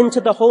barges into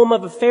the home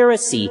of a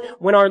Pharisee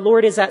when our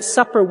Lord is at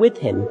supper with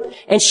him,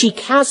 and she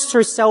casts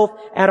herself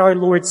at our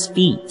Lord's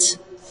feet.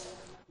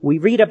 We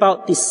read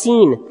about this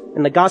scene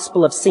in the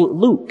Gospel of St.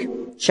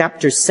 Luke,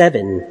 chapter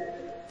 7.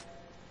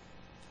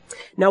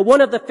 Now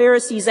one of the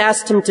Pharisees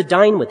asked him to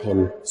dine with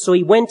him, so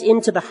he went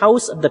into the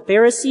house of the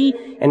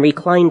Pharisee and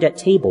reclined at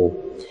table.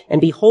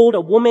 And behold, a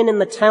woman in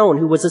the town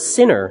who was a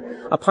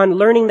sinner, upon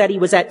learning that he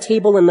was at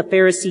table in the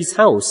Pharisee's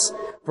house,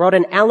 brought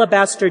an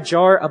alabaster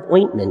jar of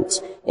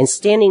ointment, and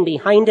standing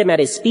behind him at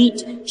his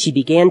feet, she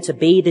began to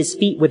bathe his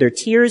feet with her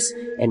tears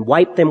and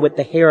wiped them with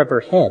the hair of her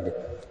head,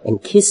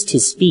 and kissed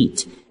his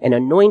feet, and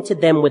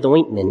anointed them with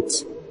ointment.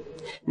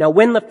 Now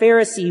when the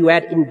Pharisee who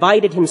had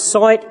invited him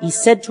saw it, he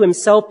said to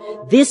himself,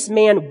 this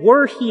man,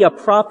 were he a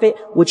prophet,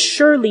 would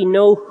surely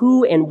know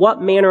who and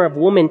what manner of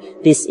woman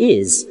this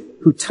is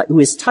who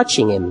is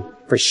touching him,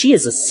 for she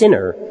is a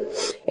sinner.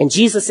 And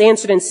Jesus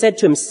answered and said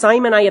to him,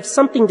 Simon, I have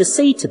something to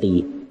say to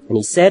thee. And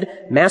he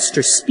said,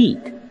 Master,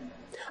 speak.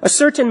 A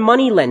certain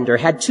moneylender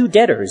had 2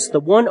 debtors.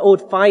 The one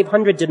owed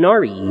 500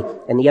 denarii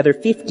and the other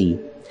 50.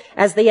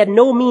 As they had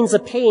no means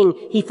of paying,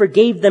 he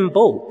forgave them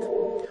both.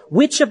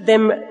 Which of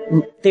them,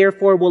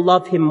 therefore, will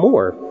love him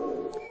more?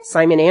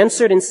 Simon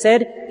answered and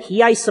said,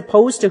 He, I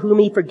suppose, to whom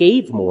he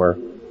forgave more.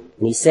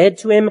 And he said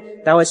to him,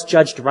 Thou hast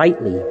judged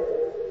rightly.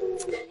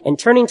 And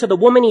turning to the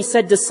woman, he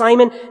said to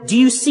Simon, Do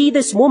you see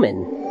this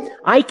woman?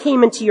 I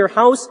came into your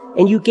house,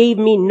 and you gave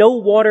me no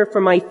water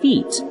for my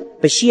feet,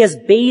 but she has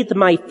bathed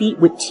my feet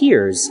with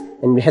tears,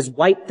 and has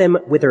wiped them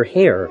with her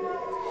hair.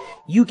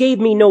 You gave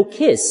me no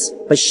kiss,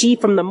 but she,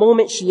 from the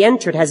moment she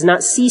entered, has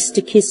not ceased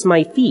to kiss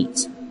my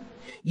feet.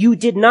 You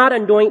did not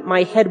anoint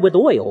my head with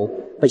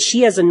oil, but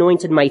she has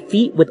anointed my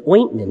feet with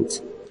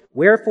ointment.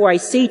 Wherefore I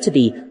say to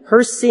thee,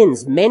 her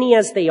sins, many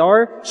as they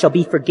are, shall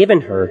be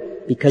forgiven her,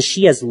 because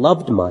she has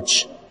loved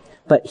much.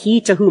 But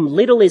he to whom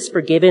little is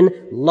forgiven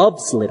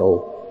loves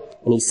little.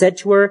 And he said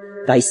to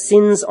her, Thy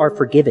sins are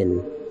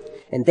forgiven.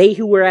 And they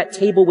who were at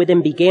table with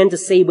him began to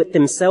say with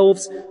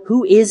themselves,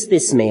 Who is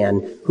this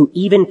man who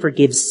even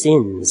forgives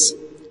sins?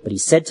 But he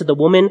said to the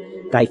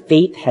woman, Thy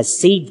faith has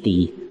saved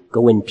thee.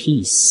 Go in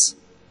peace.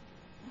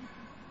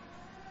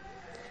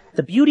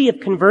 The beauty of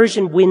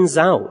conversion wins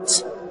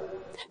out.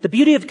 The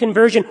beauty of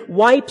conversion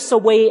wipes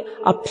away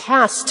a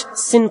past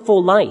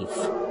sinful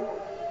life.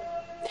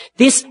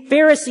 This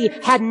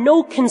Pharisee had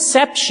no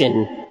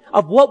conception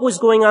of what was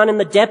going on in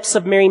the depths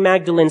of Mary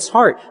Magdalene's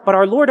heart, but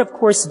our Lord, of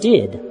course,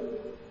 did.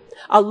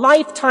 A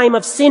lifetime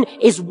of sin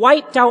is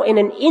wiped out in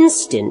an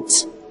instant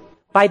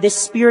by this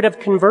spirit of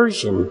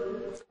conversion,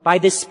 by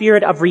this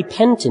spirit of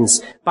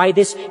repentance, by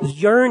this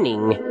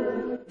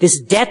yearning, this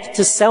death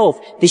to self,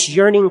 this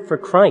yearning for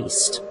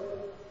Christ.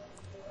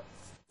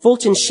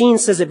 Fulton Sheen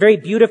says it very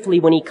beautifully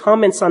when he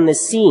comments on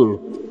this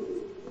scene.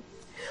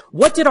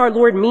 What did our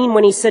Lord mean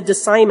when he said to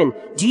Simon,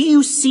 Do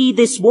you see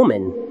this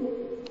woman?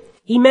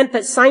 He meant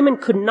that Simon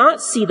could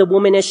not see the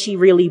woman as she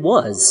really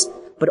was,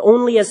 but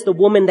only as the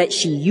woman that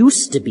she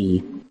used to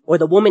be, or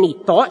the woman he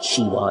thought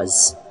she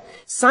was.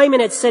 Simon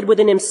had said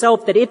within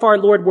himself that if our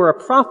Lord were a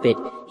prophet,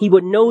 he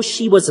would know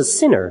she was a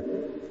sinner.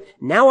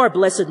 Now our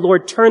blessed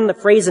Lord turned the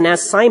phrase and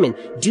asked Simon,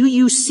 Do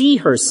you see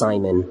her,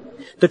 Simon?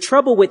 The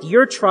trouble with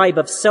your tribe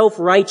of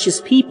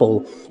self-righteous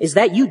people is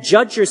that you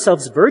judge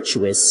yourselves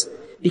virtuous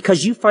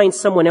because you find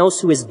someone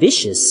else who is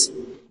vicious.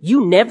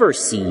 You never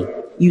see.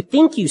 You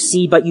think you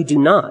see, but you do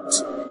not.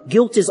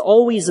 Guilt is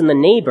always in the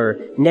neighbor,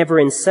 never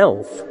in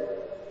self.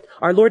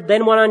 Our Lord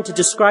then went on to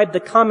describe the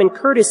common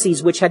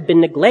courtesies which had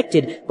been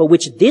neglected, but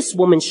which this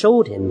woman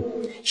showed him.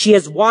 She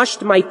has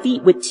washed my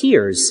feet with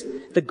tears.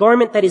 The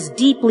garment that is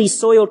deeply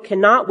soiled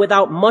cannot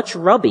without much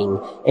rubbing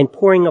and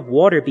pouring of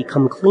water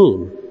become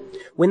clean.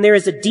 When there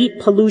is a deep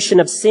pollution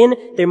of sin,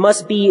 there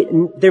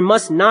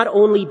must not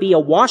only be a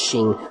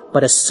washing,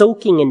 but a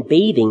soaking and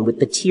bathing with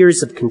the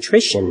tears of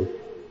contrition.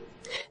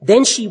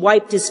 Then she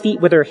wiped his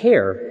feet with her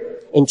hair.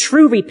 In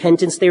true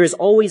repentance, there is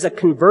always a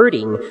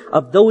converting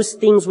of those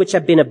things which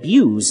have been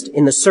abused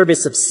in the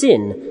service of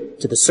sin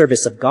to the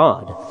service of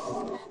God.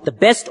 The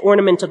best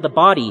ornament of the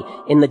body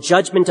in the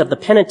judgment of the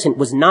penitent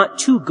was not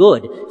too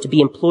good to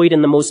be employed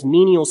in the most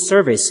menial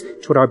service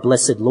toward our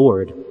blessed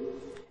Lord.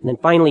 And then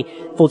finally,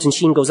 Fulton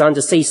Sheen goes on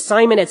to say,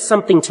 Simon had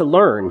something to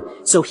learn,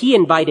 so he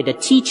invited a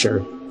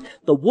teacher.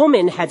 The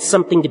woman had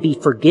something to be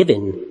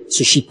forgiven,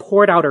 so she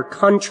poured out her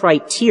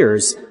contrite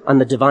tears on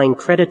the divine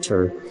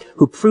creditor,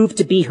 who proved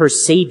to be her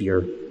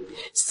savior.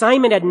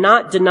 Simon had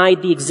not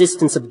denied the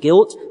existence of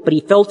guilt, but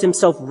he felt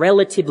himself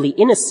relatively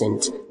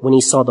innocent when he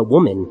saw the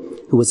woman,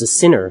 who was a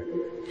sinner.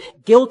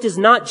 Guilt is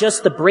not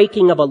just the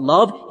breaking of a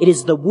love, it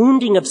is the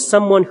wounding of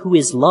someone who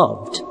is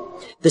loved.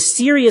 The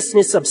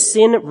seriousness of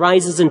sin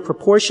rises in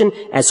proportion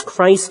as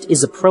Christ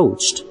is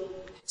approached.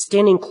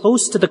 Standing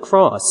close to the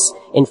cross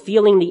and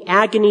feeling the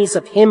agonies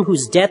of him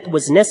whose death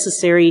was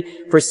necessary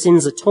for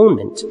sin's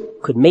atonement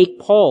could make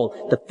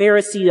Paul, the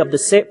Pharisee of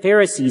the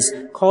Pharisees,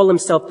 call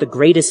himself the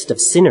greatest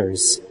of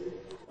sinners.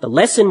 The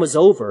lesson was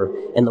over,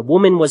 and the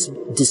woman was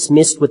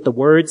dismissed with the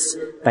words,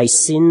 Thy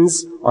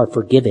sins are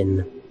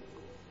forgiven.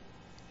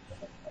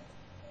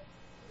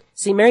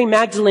 See, Mary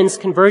Magdalene's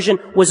conversion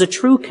was a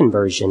true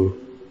conversion.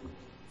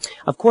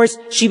 Of course,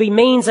 she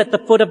remains at the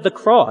foot of the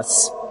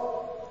cross.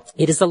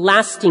 It is a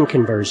lasting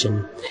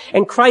conversion.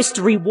 And Christ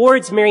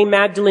rewards Mary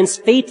Magdalene's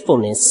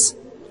faithfulness,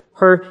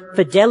 her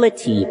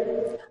fidelity,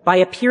 by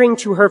appearing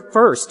to her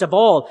first of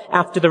all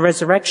after the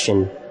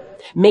resurrection,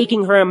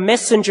 making her a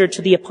messenger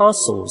to the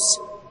apostles.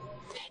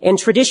 And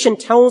tradition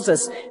tells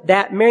us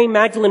that Mary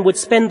Magdalene would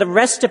spend the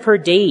rest of her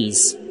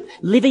days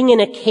living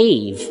in a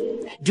cave,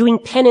 doing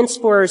penance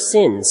for her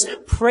sins,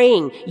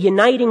 praying,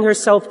 uniting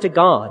herself to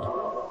God,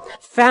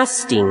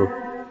 fasting,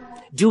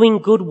 doing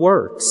good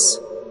works.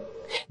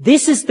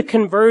 This is the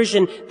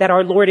conversion that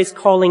our Lord is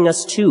calling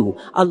us to,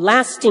 a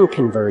lasting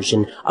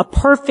conversion, a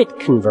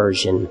perfect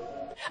conversion,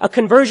 a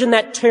conversion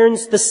that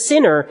turns the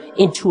sinner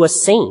into a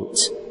saint,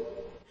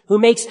 who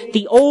makes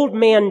the old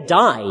man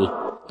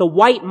die, the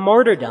white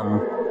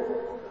martyrdom,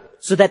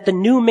 so that the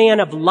new man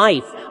of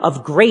life,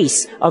 of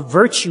grace, of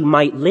virtue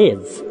might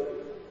live,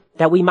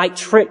 that we might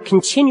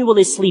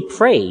continuously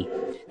pray,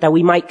 that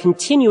we might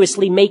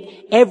continuously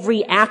make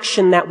every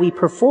action that we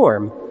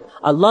perform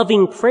a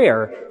loving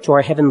prayer to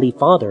our Heavenly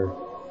Father.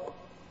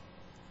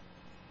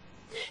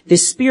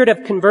 This spirit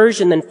of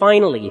conversion, then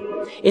finally,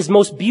 is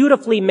most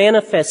beautifully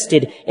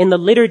manifested in the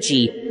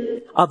liturgy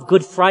of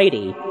Good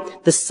Friday,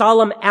 the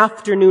solemn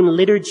afternoon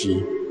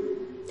liturgy.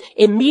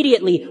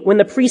 Immediately, when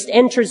the priest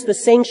enters the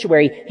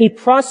sanctuary, he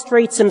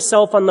prostrates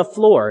himself on the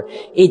floor,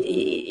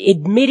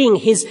 admitting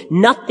his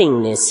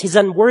nothingness, his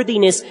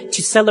unworthiness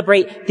to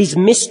celebrate these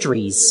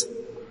mysteries.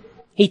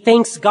 He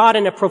thanks God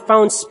in a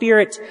profound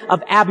spirit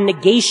of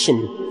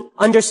abnegation,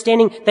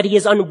 understanding that he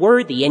is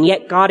unworthy, and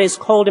yet God has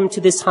called him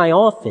to this high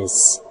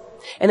office.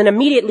 And then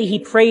immediately he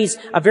prays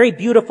a very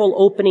beautiful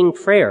opening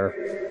prayer.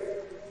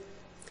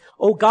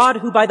 O God,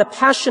 who by the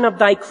passion of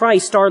thy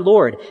Christ our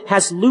Lord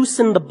has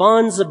loosened the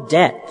bonds of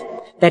death,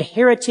 that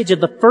heritage of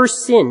the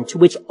first sin to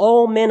which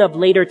all men of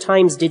later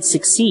times did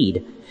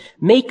succeed,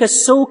 make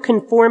us so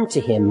conform to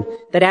him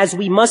that as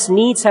we must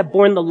needs have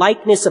borne the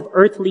likeness of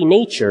earthly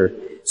nature,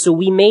 so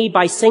we may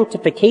by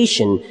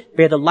sanctification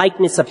bear the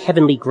likeness of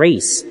heavenly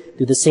grace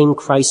through the same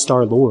Christ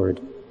our Lord.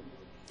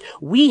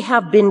 We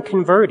have been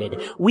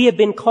converted. We have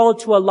been called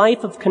to a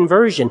life of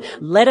conversion.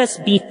 Let us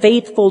be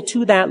faithful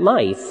to that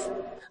life.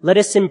 Let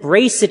us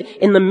embrace it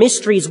in the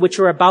mysteries which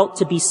are about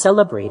to be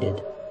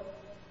celebrated.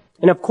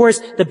 And of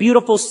course, the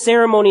beautiful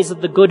ceremonies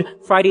of the Good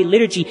Friday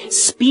liturgy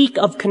speak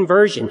of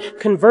conversion,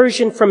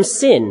 conversion from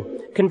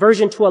sin,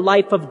 conversion to a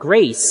life of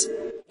grace.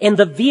 And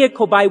the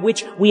vehicle by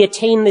which we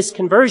attain this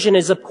conversion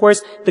is, of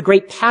course, the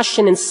great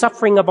passion and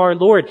suffering of our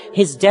Lord,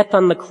 his death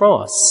on the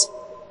cross.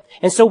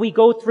 And so we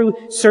go through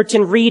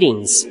certain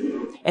readings,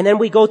 and then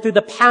we go through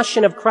the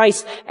passion of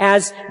Christ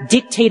as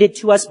dictated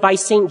to us by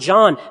St.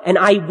 John, an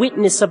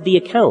eyewitness of the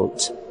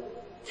account.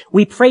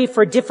 We pray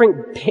for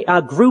different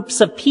groups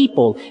of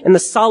people in the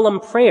solemn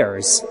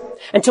prayers,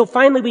 until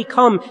finally we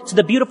come to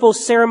the beautiful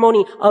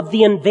ceremony of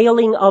the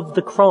unveiling of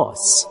the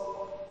cross.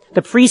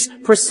 The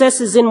priest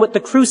processes in with the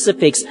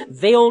crucifix,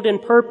 veiled in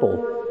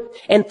purple.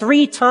 And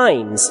 3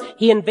 times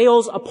he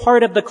unveils a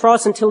part of the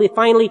cross until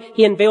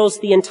he unveils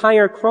the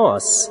entire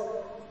cross.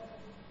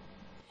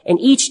 And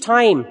each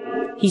time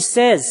he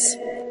says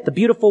the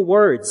beautiful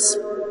words,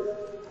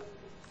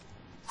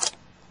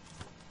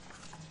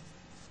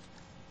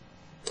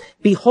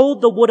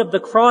 "Behold the wood of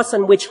the cross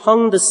on which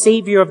hung the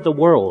Savior of the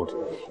world."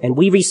 And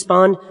we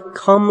respond,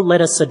 "Come,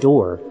 let us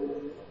adore."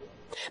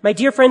 My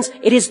dear friends,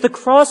 it is the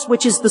cross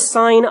which is the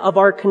sign of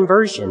our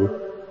conversion.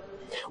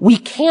 We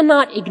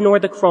cannot ignore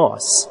the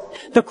cross.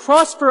 The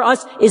cross for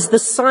us is the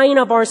sign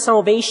of our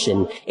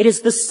salvation. It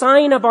is the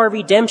sign of our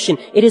redemption.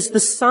 It is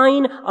the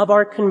sign of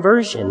our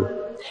conversion.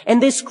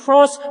 And this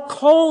cross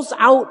calls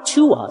out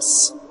to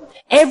us.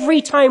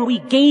 Every time we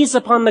gaze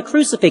upon the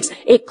crucifix,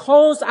 it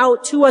calls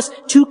out to us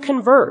to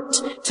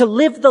convert, to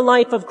live the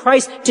life of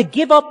Christ, to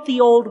give up the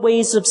old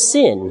ways of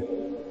sin,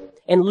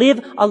 and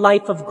live a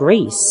life of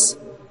grace.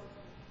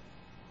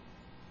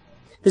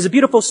 There's a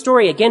beautiful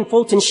story, again,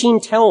 Fulton Sheen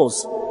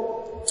tells,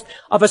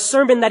 of a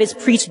sermon that is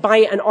preached by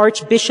an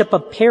archbishop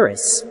of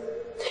Paris.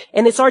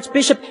 And this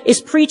archbishop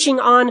is preaching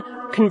on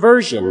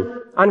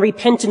conversion, on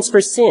repentance for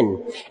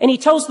sin. And he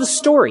tells the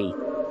story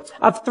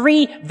of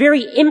 3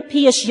 very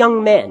impious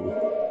young men,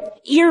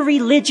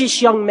 irreligious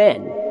young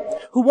men,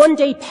 who one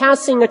day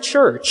passing a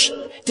church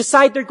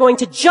decide they're going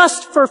to,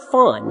 just for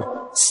fun,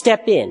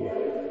 step in.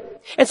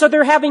 And so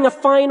they're having a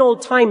fine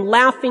old time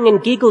laughing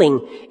and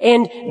giggling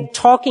and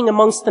talking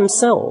amongst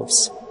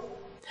themselves.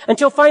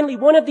 Until finally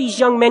one of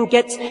these young men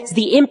gets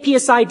the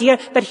impious idea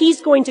that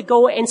he's going to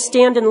go and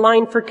stand in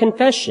line for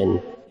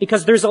confession,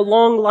 because there's a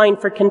long line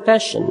for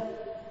confession.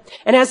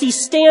 And as he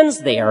stands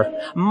there,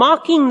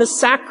 mocking the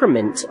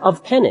sacrament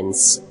of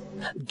penance,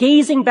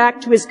 gazing back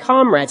to his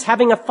comrades,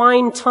 having a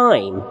fine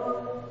time,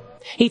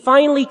 he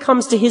finally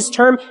comes to his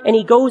turn and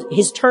he goes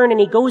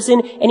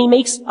in and he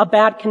makes a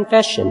bad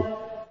confession,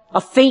 a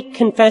fake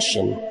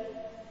confession.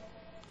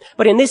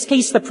 But in this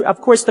case,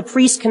 of course, the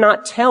priest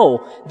cannot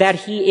tell that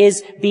he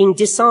is being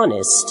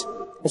dishonest.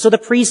 And so the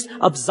priest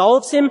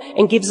absolves him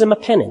and gives him a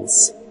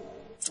penance.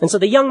 And so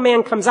the young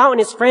man comes out and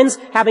his friends,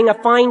 having a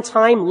fine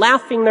time,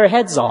 laughing their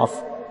heads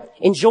off,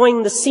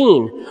 enjoying the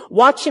scene.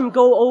 Watch him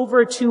go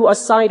over to a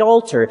side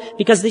altar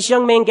because this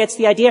young man gets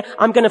the idea,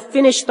 I'm going to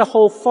finish the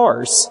whole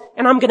farce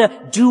and I'm going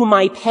to do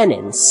my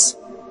penance.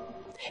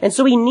 And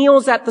so he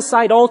kneels at the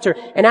side altar,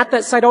 and at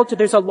that side altar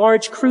there's a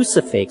large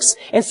crucifix.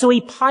 And so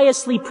he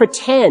piously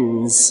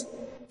pretends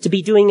to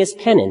be doing his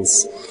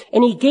penance.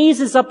 And he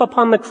gazes up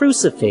upon the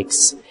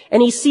crucifix,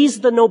 and he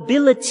sees the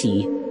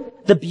nobility,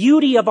 the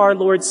beauty of our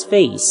Lord's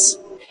face.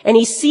 And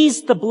he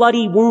sees the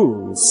bloody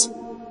wounds.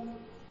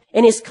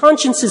 And his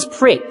conscience is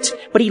pricked,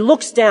 but he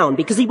looks down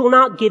because he will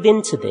not give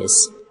in to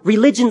this.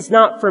 Religion's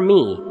not for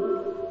me.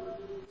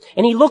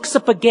 And he looks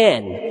up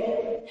again.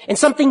 And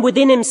something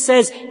within him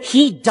says,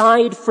 he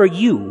died for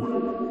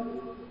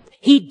you.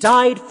 He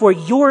died for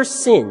your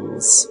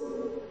sins.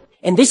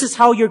 And this is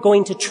how you're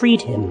going to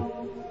treat him.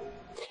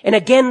 And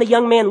again, the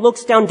young man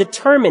looks down,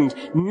 determined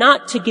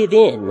not to give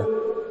in.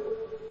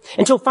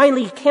 Until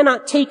finally he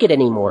cannot take it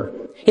anymore.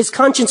 His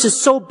conscience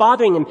is so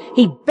bothering him,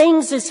 he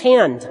bangs his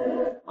hand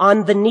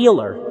on the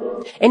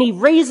kneeler. And he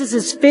raises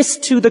his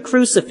fist to the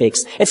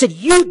crucifix and said,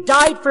 you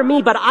died for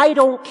me, but I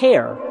don't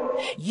care.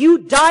 You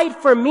died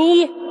for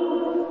me.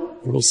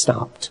 And he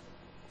stopped.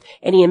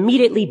 And he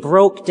immediately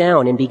broke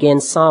down and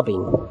began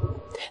sobbing.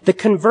 The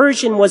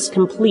conversion was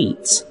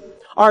complete.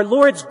 Our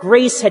Lord's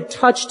grace had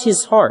touched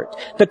his heart.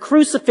 The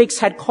crucifix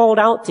had called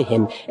out to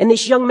him. And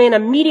this young man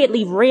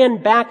immediately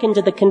ran back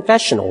into the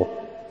confessional.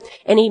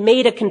 And he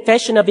made a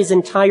confession of his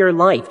entire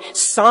life,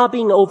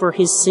 sobbing over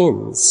his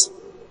sins.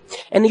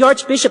 And the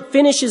Archbishop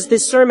finishes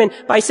this sermon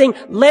by saying,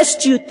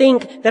 lest you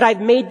think that I've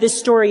made this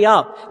story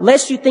up,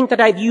 lest you think that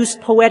I've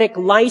used poetic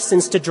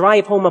license to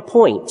drive home a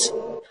point,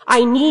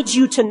 I need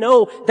you to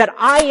know that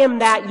I am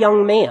that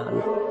young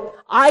man.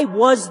 I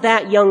was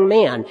that young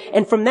man.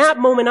 And from that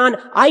moment on,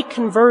 I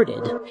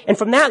converted. And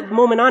from that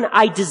moment on,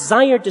 I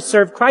desired to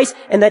serve Christ.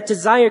 And that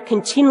desire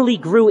continually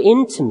grew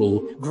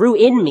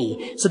in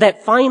me, so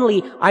that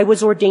finally I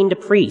was ordained a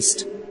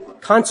priest,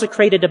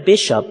 consecrated a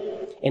bishop,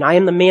 and I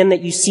am the man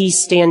that you see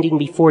standing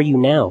before you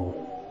now.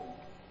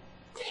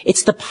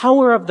 It's the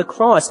power of the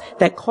cross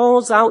that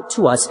calls out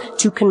to us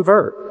to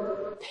convert.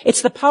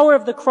 It's the power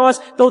of the cross,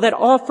 though, that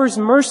offers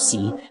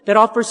mercy, that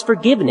offers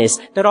forgiveness,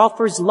 that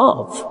offers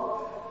love.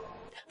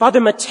 Father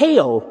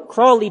Matteo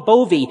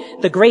Crawley-Bovey,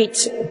 the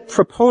great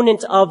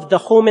proponent of the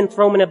home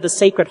enthronement of the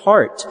Sacred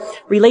Heart,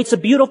 relates a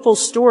beautiful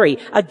story,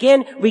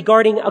 again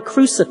regarding a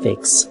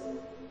crucifix.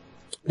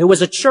 There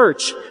was a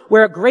church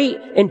where a great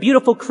and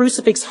beautiful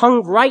crucifix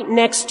hung right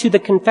next to the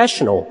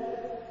confessional.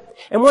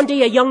 And one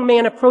day a young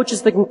man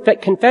approaches the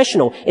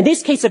confessional, in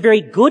this case a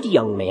very good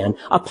young man,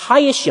 a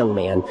pious young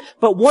man,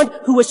 but one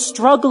who was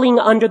struggling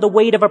under the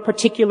weight of a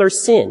particular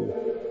sin.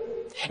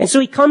 And so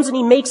he comes and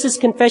he makes his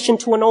confession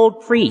to an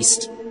old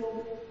priest,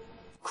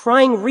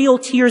 crying real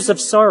tears of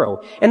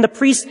sorrow. And the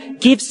priest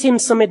gives him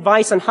some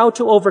advice on how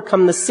to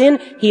overcome the sin.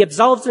 He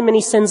absolves him and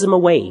he sends him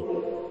away.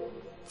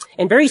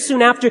 And very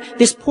soon after,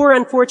 this poor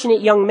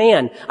unfortunate young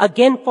man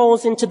again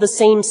falls into the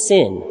same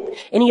sin.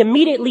 And he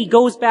immediately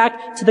goes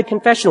back to the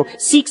confessional,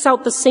 seeks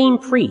out the same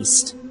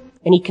priest,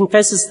 and he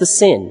confesses the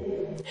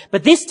sin.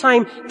 But this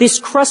time, this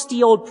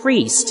crusty old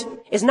priest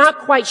is not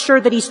quite sure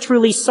that he's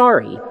truly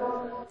sorry.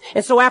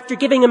 And so after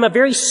giving him a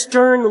very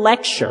stern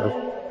lecture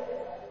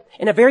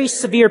and a very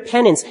severe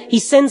penance, he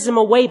sends him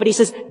away, but he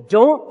says,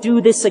 don't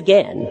do this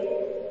again.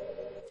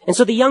 And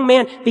so the young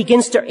man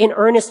begins in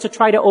earnest to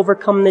try to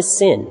overcome this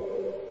sin.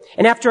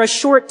 And after a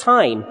short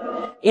time,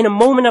 in a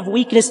moment of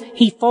weakness,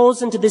 he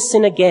falls into this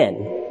sin again.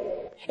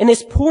 And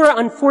this poor,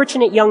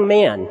 unfortunate young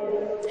man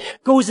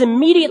goes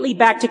immediately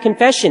back to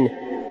confession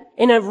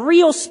in a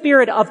real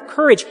spirit of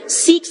courage,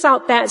 seeks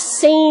out that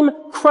same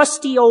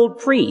crusty old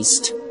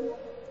priest.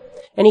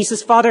 And he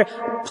says, Father,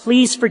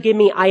 please forgive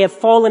me. I have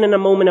fallen in a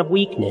moment of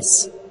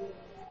weakness.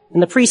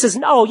 And the priest says,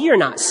 no, you're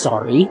not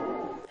sorry.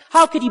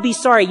 How could you be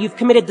sorry? You've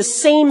committed the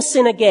same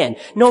sin again.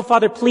 No,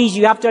 Father, please,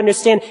 you have to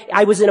understand,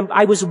 I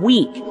was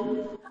weak.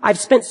 I've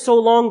spent so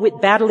long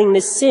with battling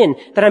this sin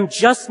that I'm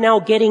just now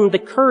getting the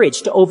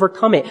courage to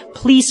overcome it.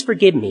 Please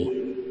forgive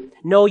me.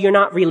 No, you're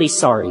not really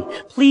sorry.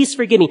 Please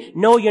forgive me.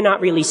 No, you're not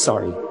really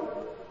sorry.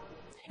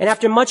 And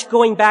after much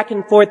going back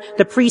and forth,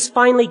 the priest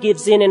finally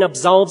gives in and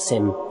absolves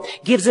him,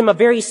 gives him a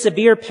very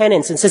severe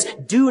penance and says,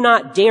 do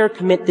not dare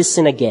commit this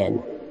sin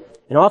again.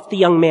 And off the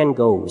young man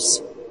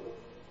goes.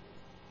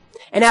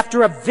 And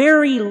after a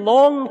very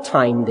long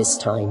time this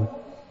time,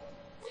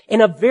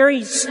 in a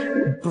very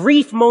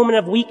brief moment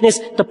of weakness,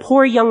 the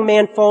poor young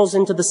man falls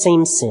into the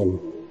same sin.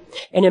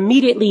 And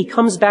immediately he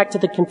comes back to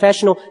the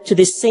confessional to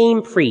this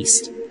same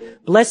priest.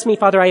 Bless me,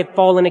 Father, I have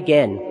fallen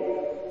again.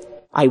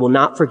 I will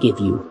not forgive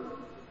you.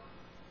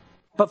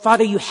 But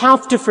Father, you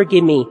have to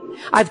forgive me.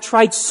 I've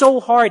tried so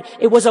hard.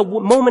 It was a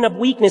moment of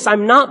weakness.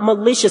 I'm not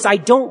malicious. I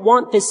don't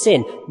want this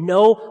sin.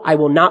 No, I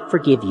will not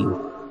forgive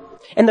you.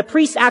 And the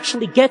priest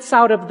actually gets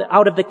out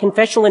of the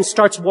confessional and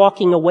starts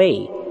walking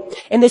away.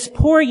 And this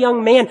poor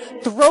young man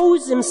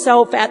throws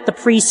himself at the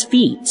priest's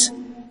feet.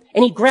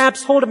 And he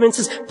grabs hold of him and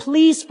says,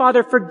 please,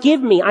 Father,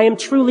 forgive me. I am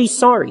truly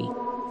sorry.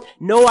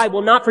 No, I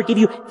will not forgive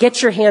you.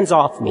 Get your hands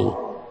off me.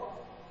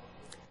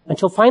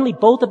 until finally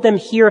both of them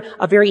hear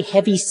a very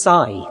heavy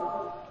sigh.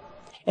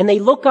 And they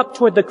look up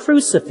toward the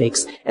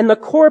crucifix, and the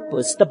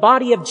corpus, the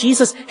body of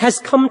Jesus, has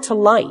come to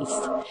life.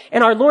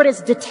 And our Lord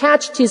has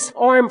detached his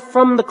arm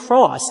from the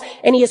cross,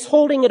 and he is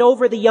holding it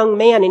over the young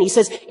man, and he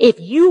says, if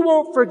you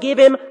won't forgive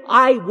him,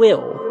 I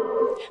will.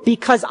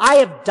 Because I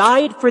have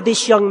died for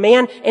this young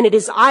man, and it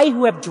is I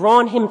who have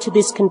drawn him to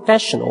this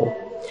confessional.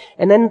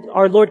 And then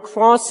our Lord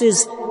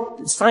signs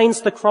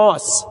the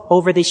cross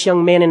over this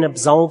young man and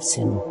absolves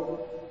him.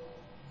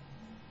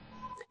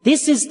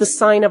 This is the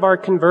sign of our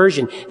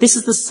conversion. This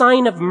is the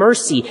sign of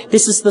mercy.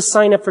 This is the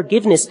sign of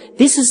forgiveness.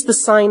 This is the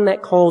sign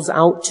that calls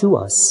out to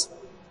us.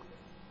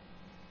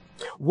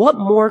 What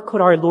more could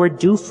our Lord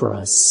do for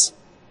us?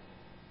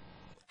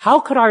 How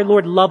could our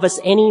Lord love us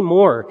any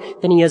more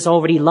than he has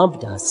already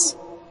loved us?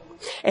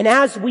 And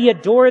as we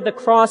adore the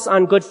cross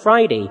on Good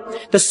Friday,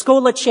 the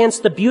Schola chants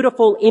the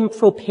beautiful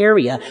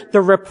improperia,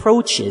 the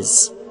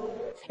reproaches,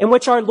 in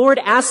which our Lord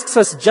asks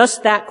us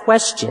just that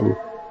question.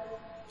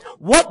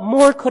 What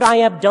more could I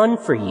have done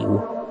for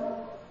you?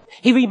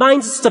 He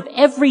reminds us of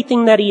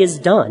everything that he has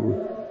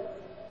done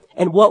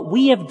and what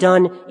we have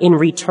done in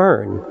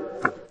return.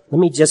 Let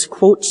me just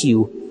quote to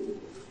you.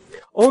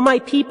 O my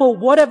people,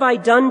 what have I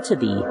done to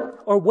thee?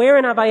 Or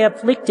wherein have I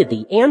afflicted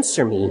thee?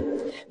 Answer me.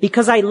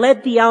 Because I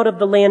led thee out of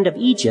the land of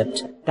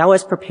Egypt, thou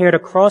hast prepared a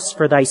cross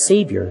for thy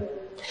Savior.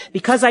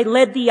 Because I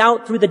led thee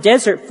out through the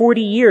desert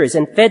 40 years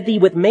and fed thee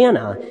with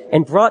manna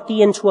and brought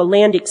thee into a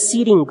land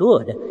exceeding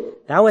good,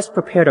 thou hast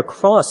prepared a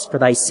cross for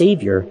thy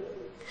Savior.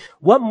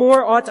 What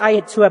more ought I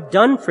to have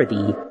done for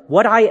thee,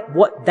 what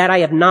that I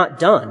have not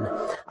done?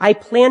 I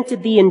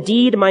planted thee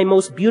indeed my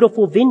most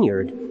beautiful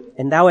vineyard,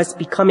 and thou hast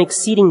become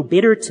exceeding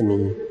bitter to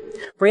me.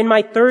 For in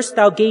my thirst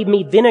thou gave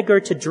me vinegar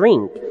to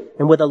drink,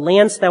 and with a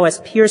lance thou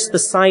hast pierced the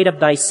side of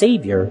thy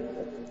Savior.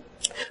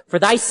 For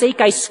thy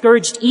sake I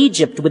scourged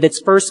Egypt with its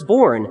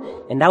firstborn,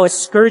 and thou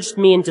hast scourged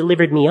me and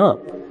delivered me up.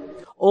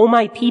 O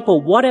my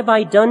people, what have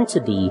I done to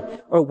thee,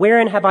 or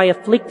wherein have I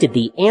afflicted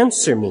thee?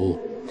 Answer me.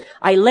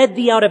 I led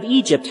thee out of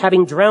Egypt,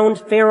 having drowned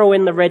Pharaoh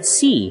in the Red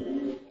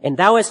Sea, and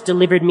thou hast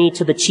delivered me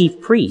to the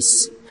chief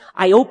priests.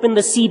 I opened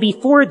the sea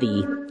before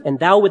thee, and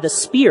thou with a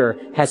spear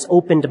hast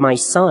opened my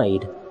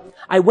side.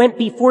 I went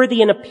before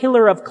thee in a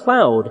pillar of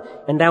cloud,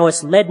 and thou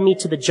hast led me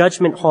to the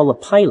judgment hall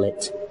of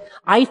Pilate.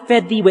 I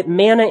fed thee with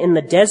manna in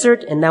the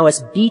desert, and thou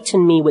hast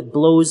beaten me with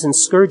blows and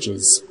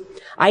scourges.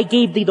 I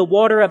gave thee the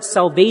water of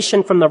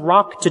salvation from the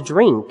rock to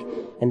drink,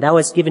 and thou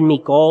hast given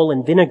me gall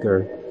and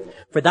vinegar.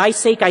 For thy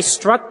sake I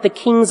struck the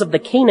kings of the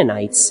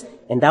Canaanites,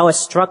 and thou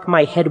hast struck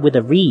my head with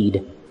a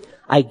reed.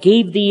 I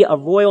gave thee a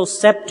royal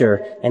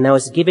scepter, and thou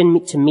hast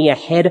given to my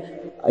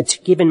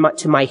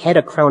head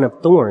a crown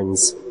of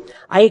thorns.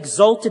 I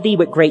exalted thee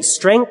with great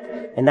strength,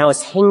 and thou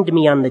hast hanged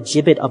me on the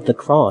gibbet of the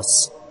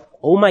cross.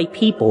 O my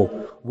people,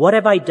 what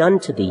have I done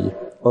to thee,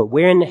 or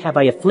wherein have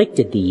I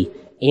afflicted thee?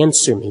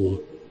 Answer me.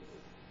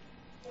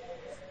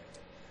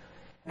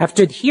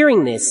 After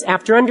hearing this,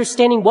 after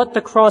understanding what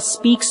the cross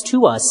speaks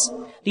to us,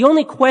 the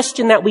only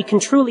question that we can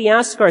truly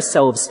ask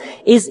ourselves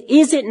is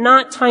it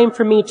not time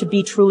for me to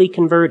be truly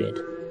converted?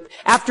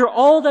 After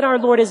all that our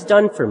Lord has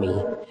done for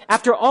me,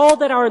 after all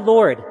that our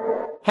Lord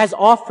has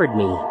offered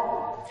me,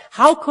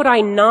 how could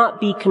I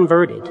not be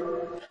converted?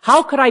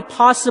 How could I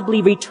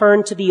possibly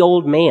return to the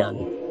old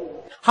man?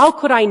 How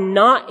could I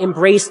not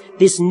embrace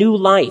this new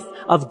life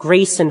of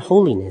grace and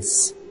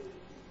holiness?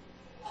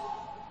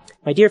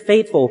 My dear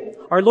faithful,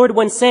 our Lord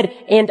once said,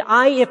 and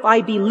I, if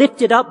I be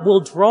lifted up, will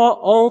draw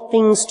all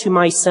things to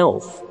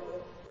myself.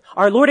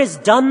 Our Lord has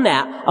done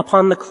that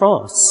upon the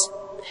cross.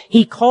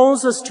 He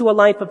calls us to a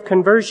life of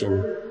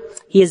conversion.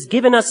 He has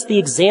given us the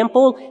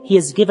example. He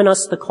has given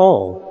us the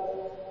call.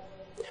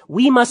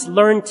 We must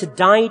learn to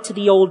die to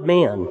the old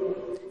man,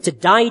 to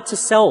die to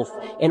self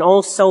and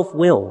all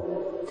self-will.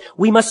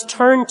 We must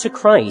turn to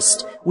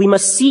Christ. We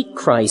must seek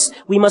Christ.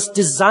 We must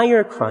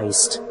desire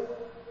Christ.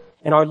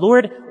 And our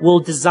Lord will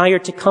desire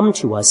to come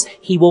to us.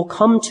 He will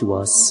come to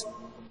us.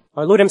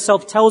 Our Lord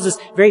himself tells us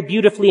very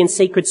beautifully in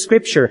sacred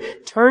scripture,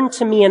 turn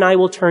to me and I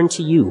will turn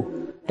to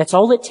you. That's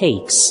all it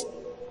takes.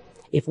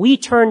 If we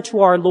turn to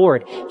our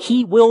Lord,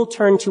 he will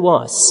turn to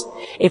us.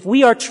 If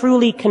we are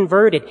truly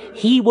converted,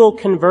 he will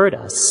convert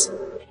us.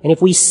 And if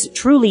we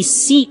truly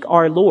seek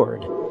our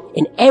Lord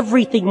in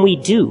everything we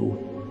do,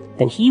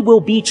 then he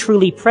will be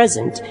truly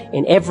present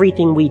in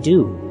everything we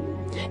do.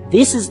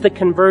 This is the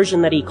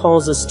conversion that he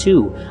calls us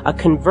to, a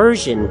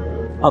conversion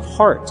of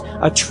heart,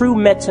 a true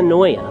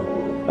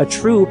metanoia, a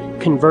true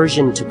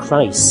conversion to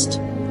Christ.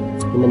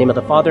 In the name of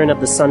the Father, and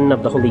of the Son, and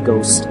of the Holy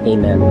Ghost,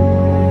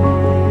 amen.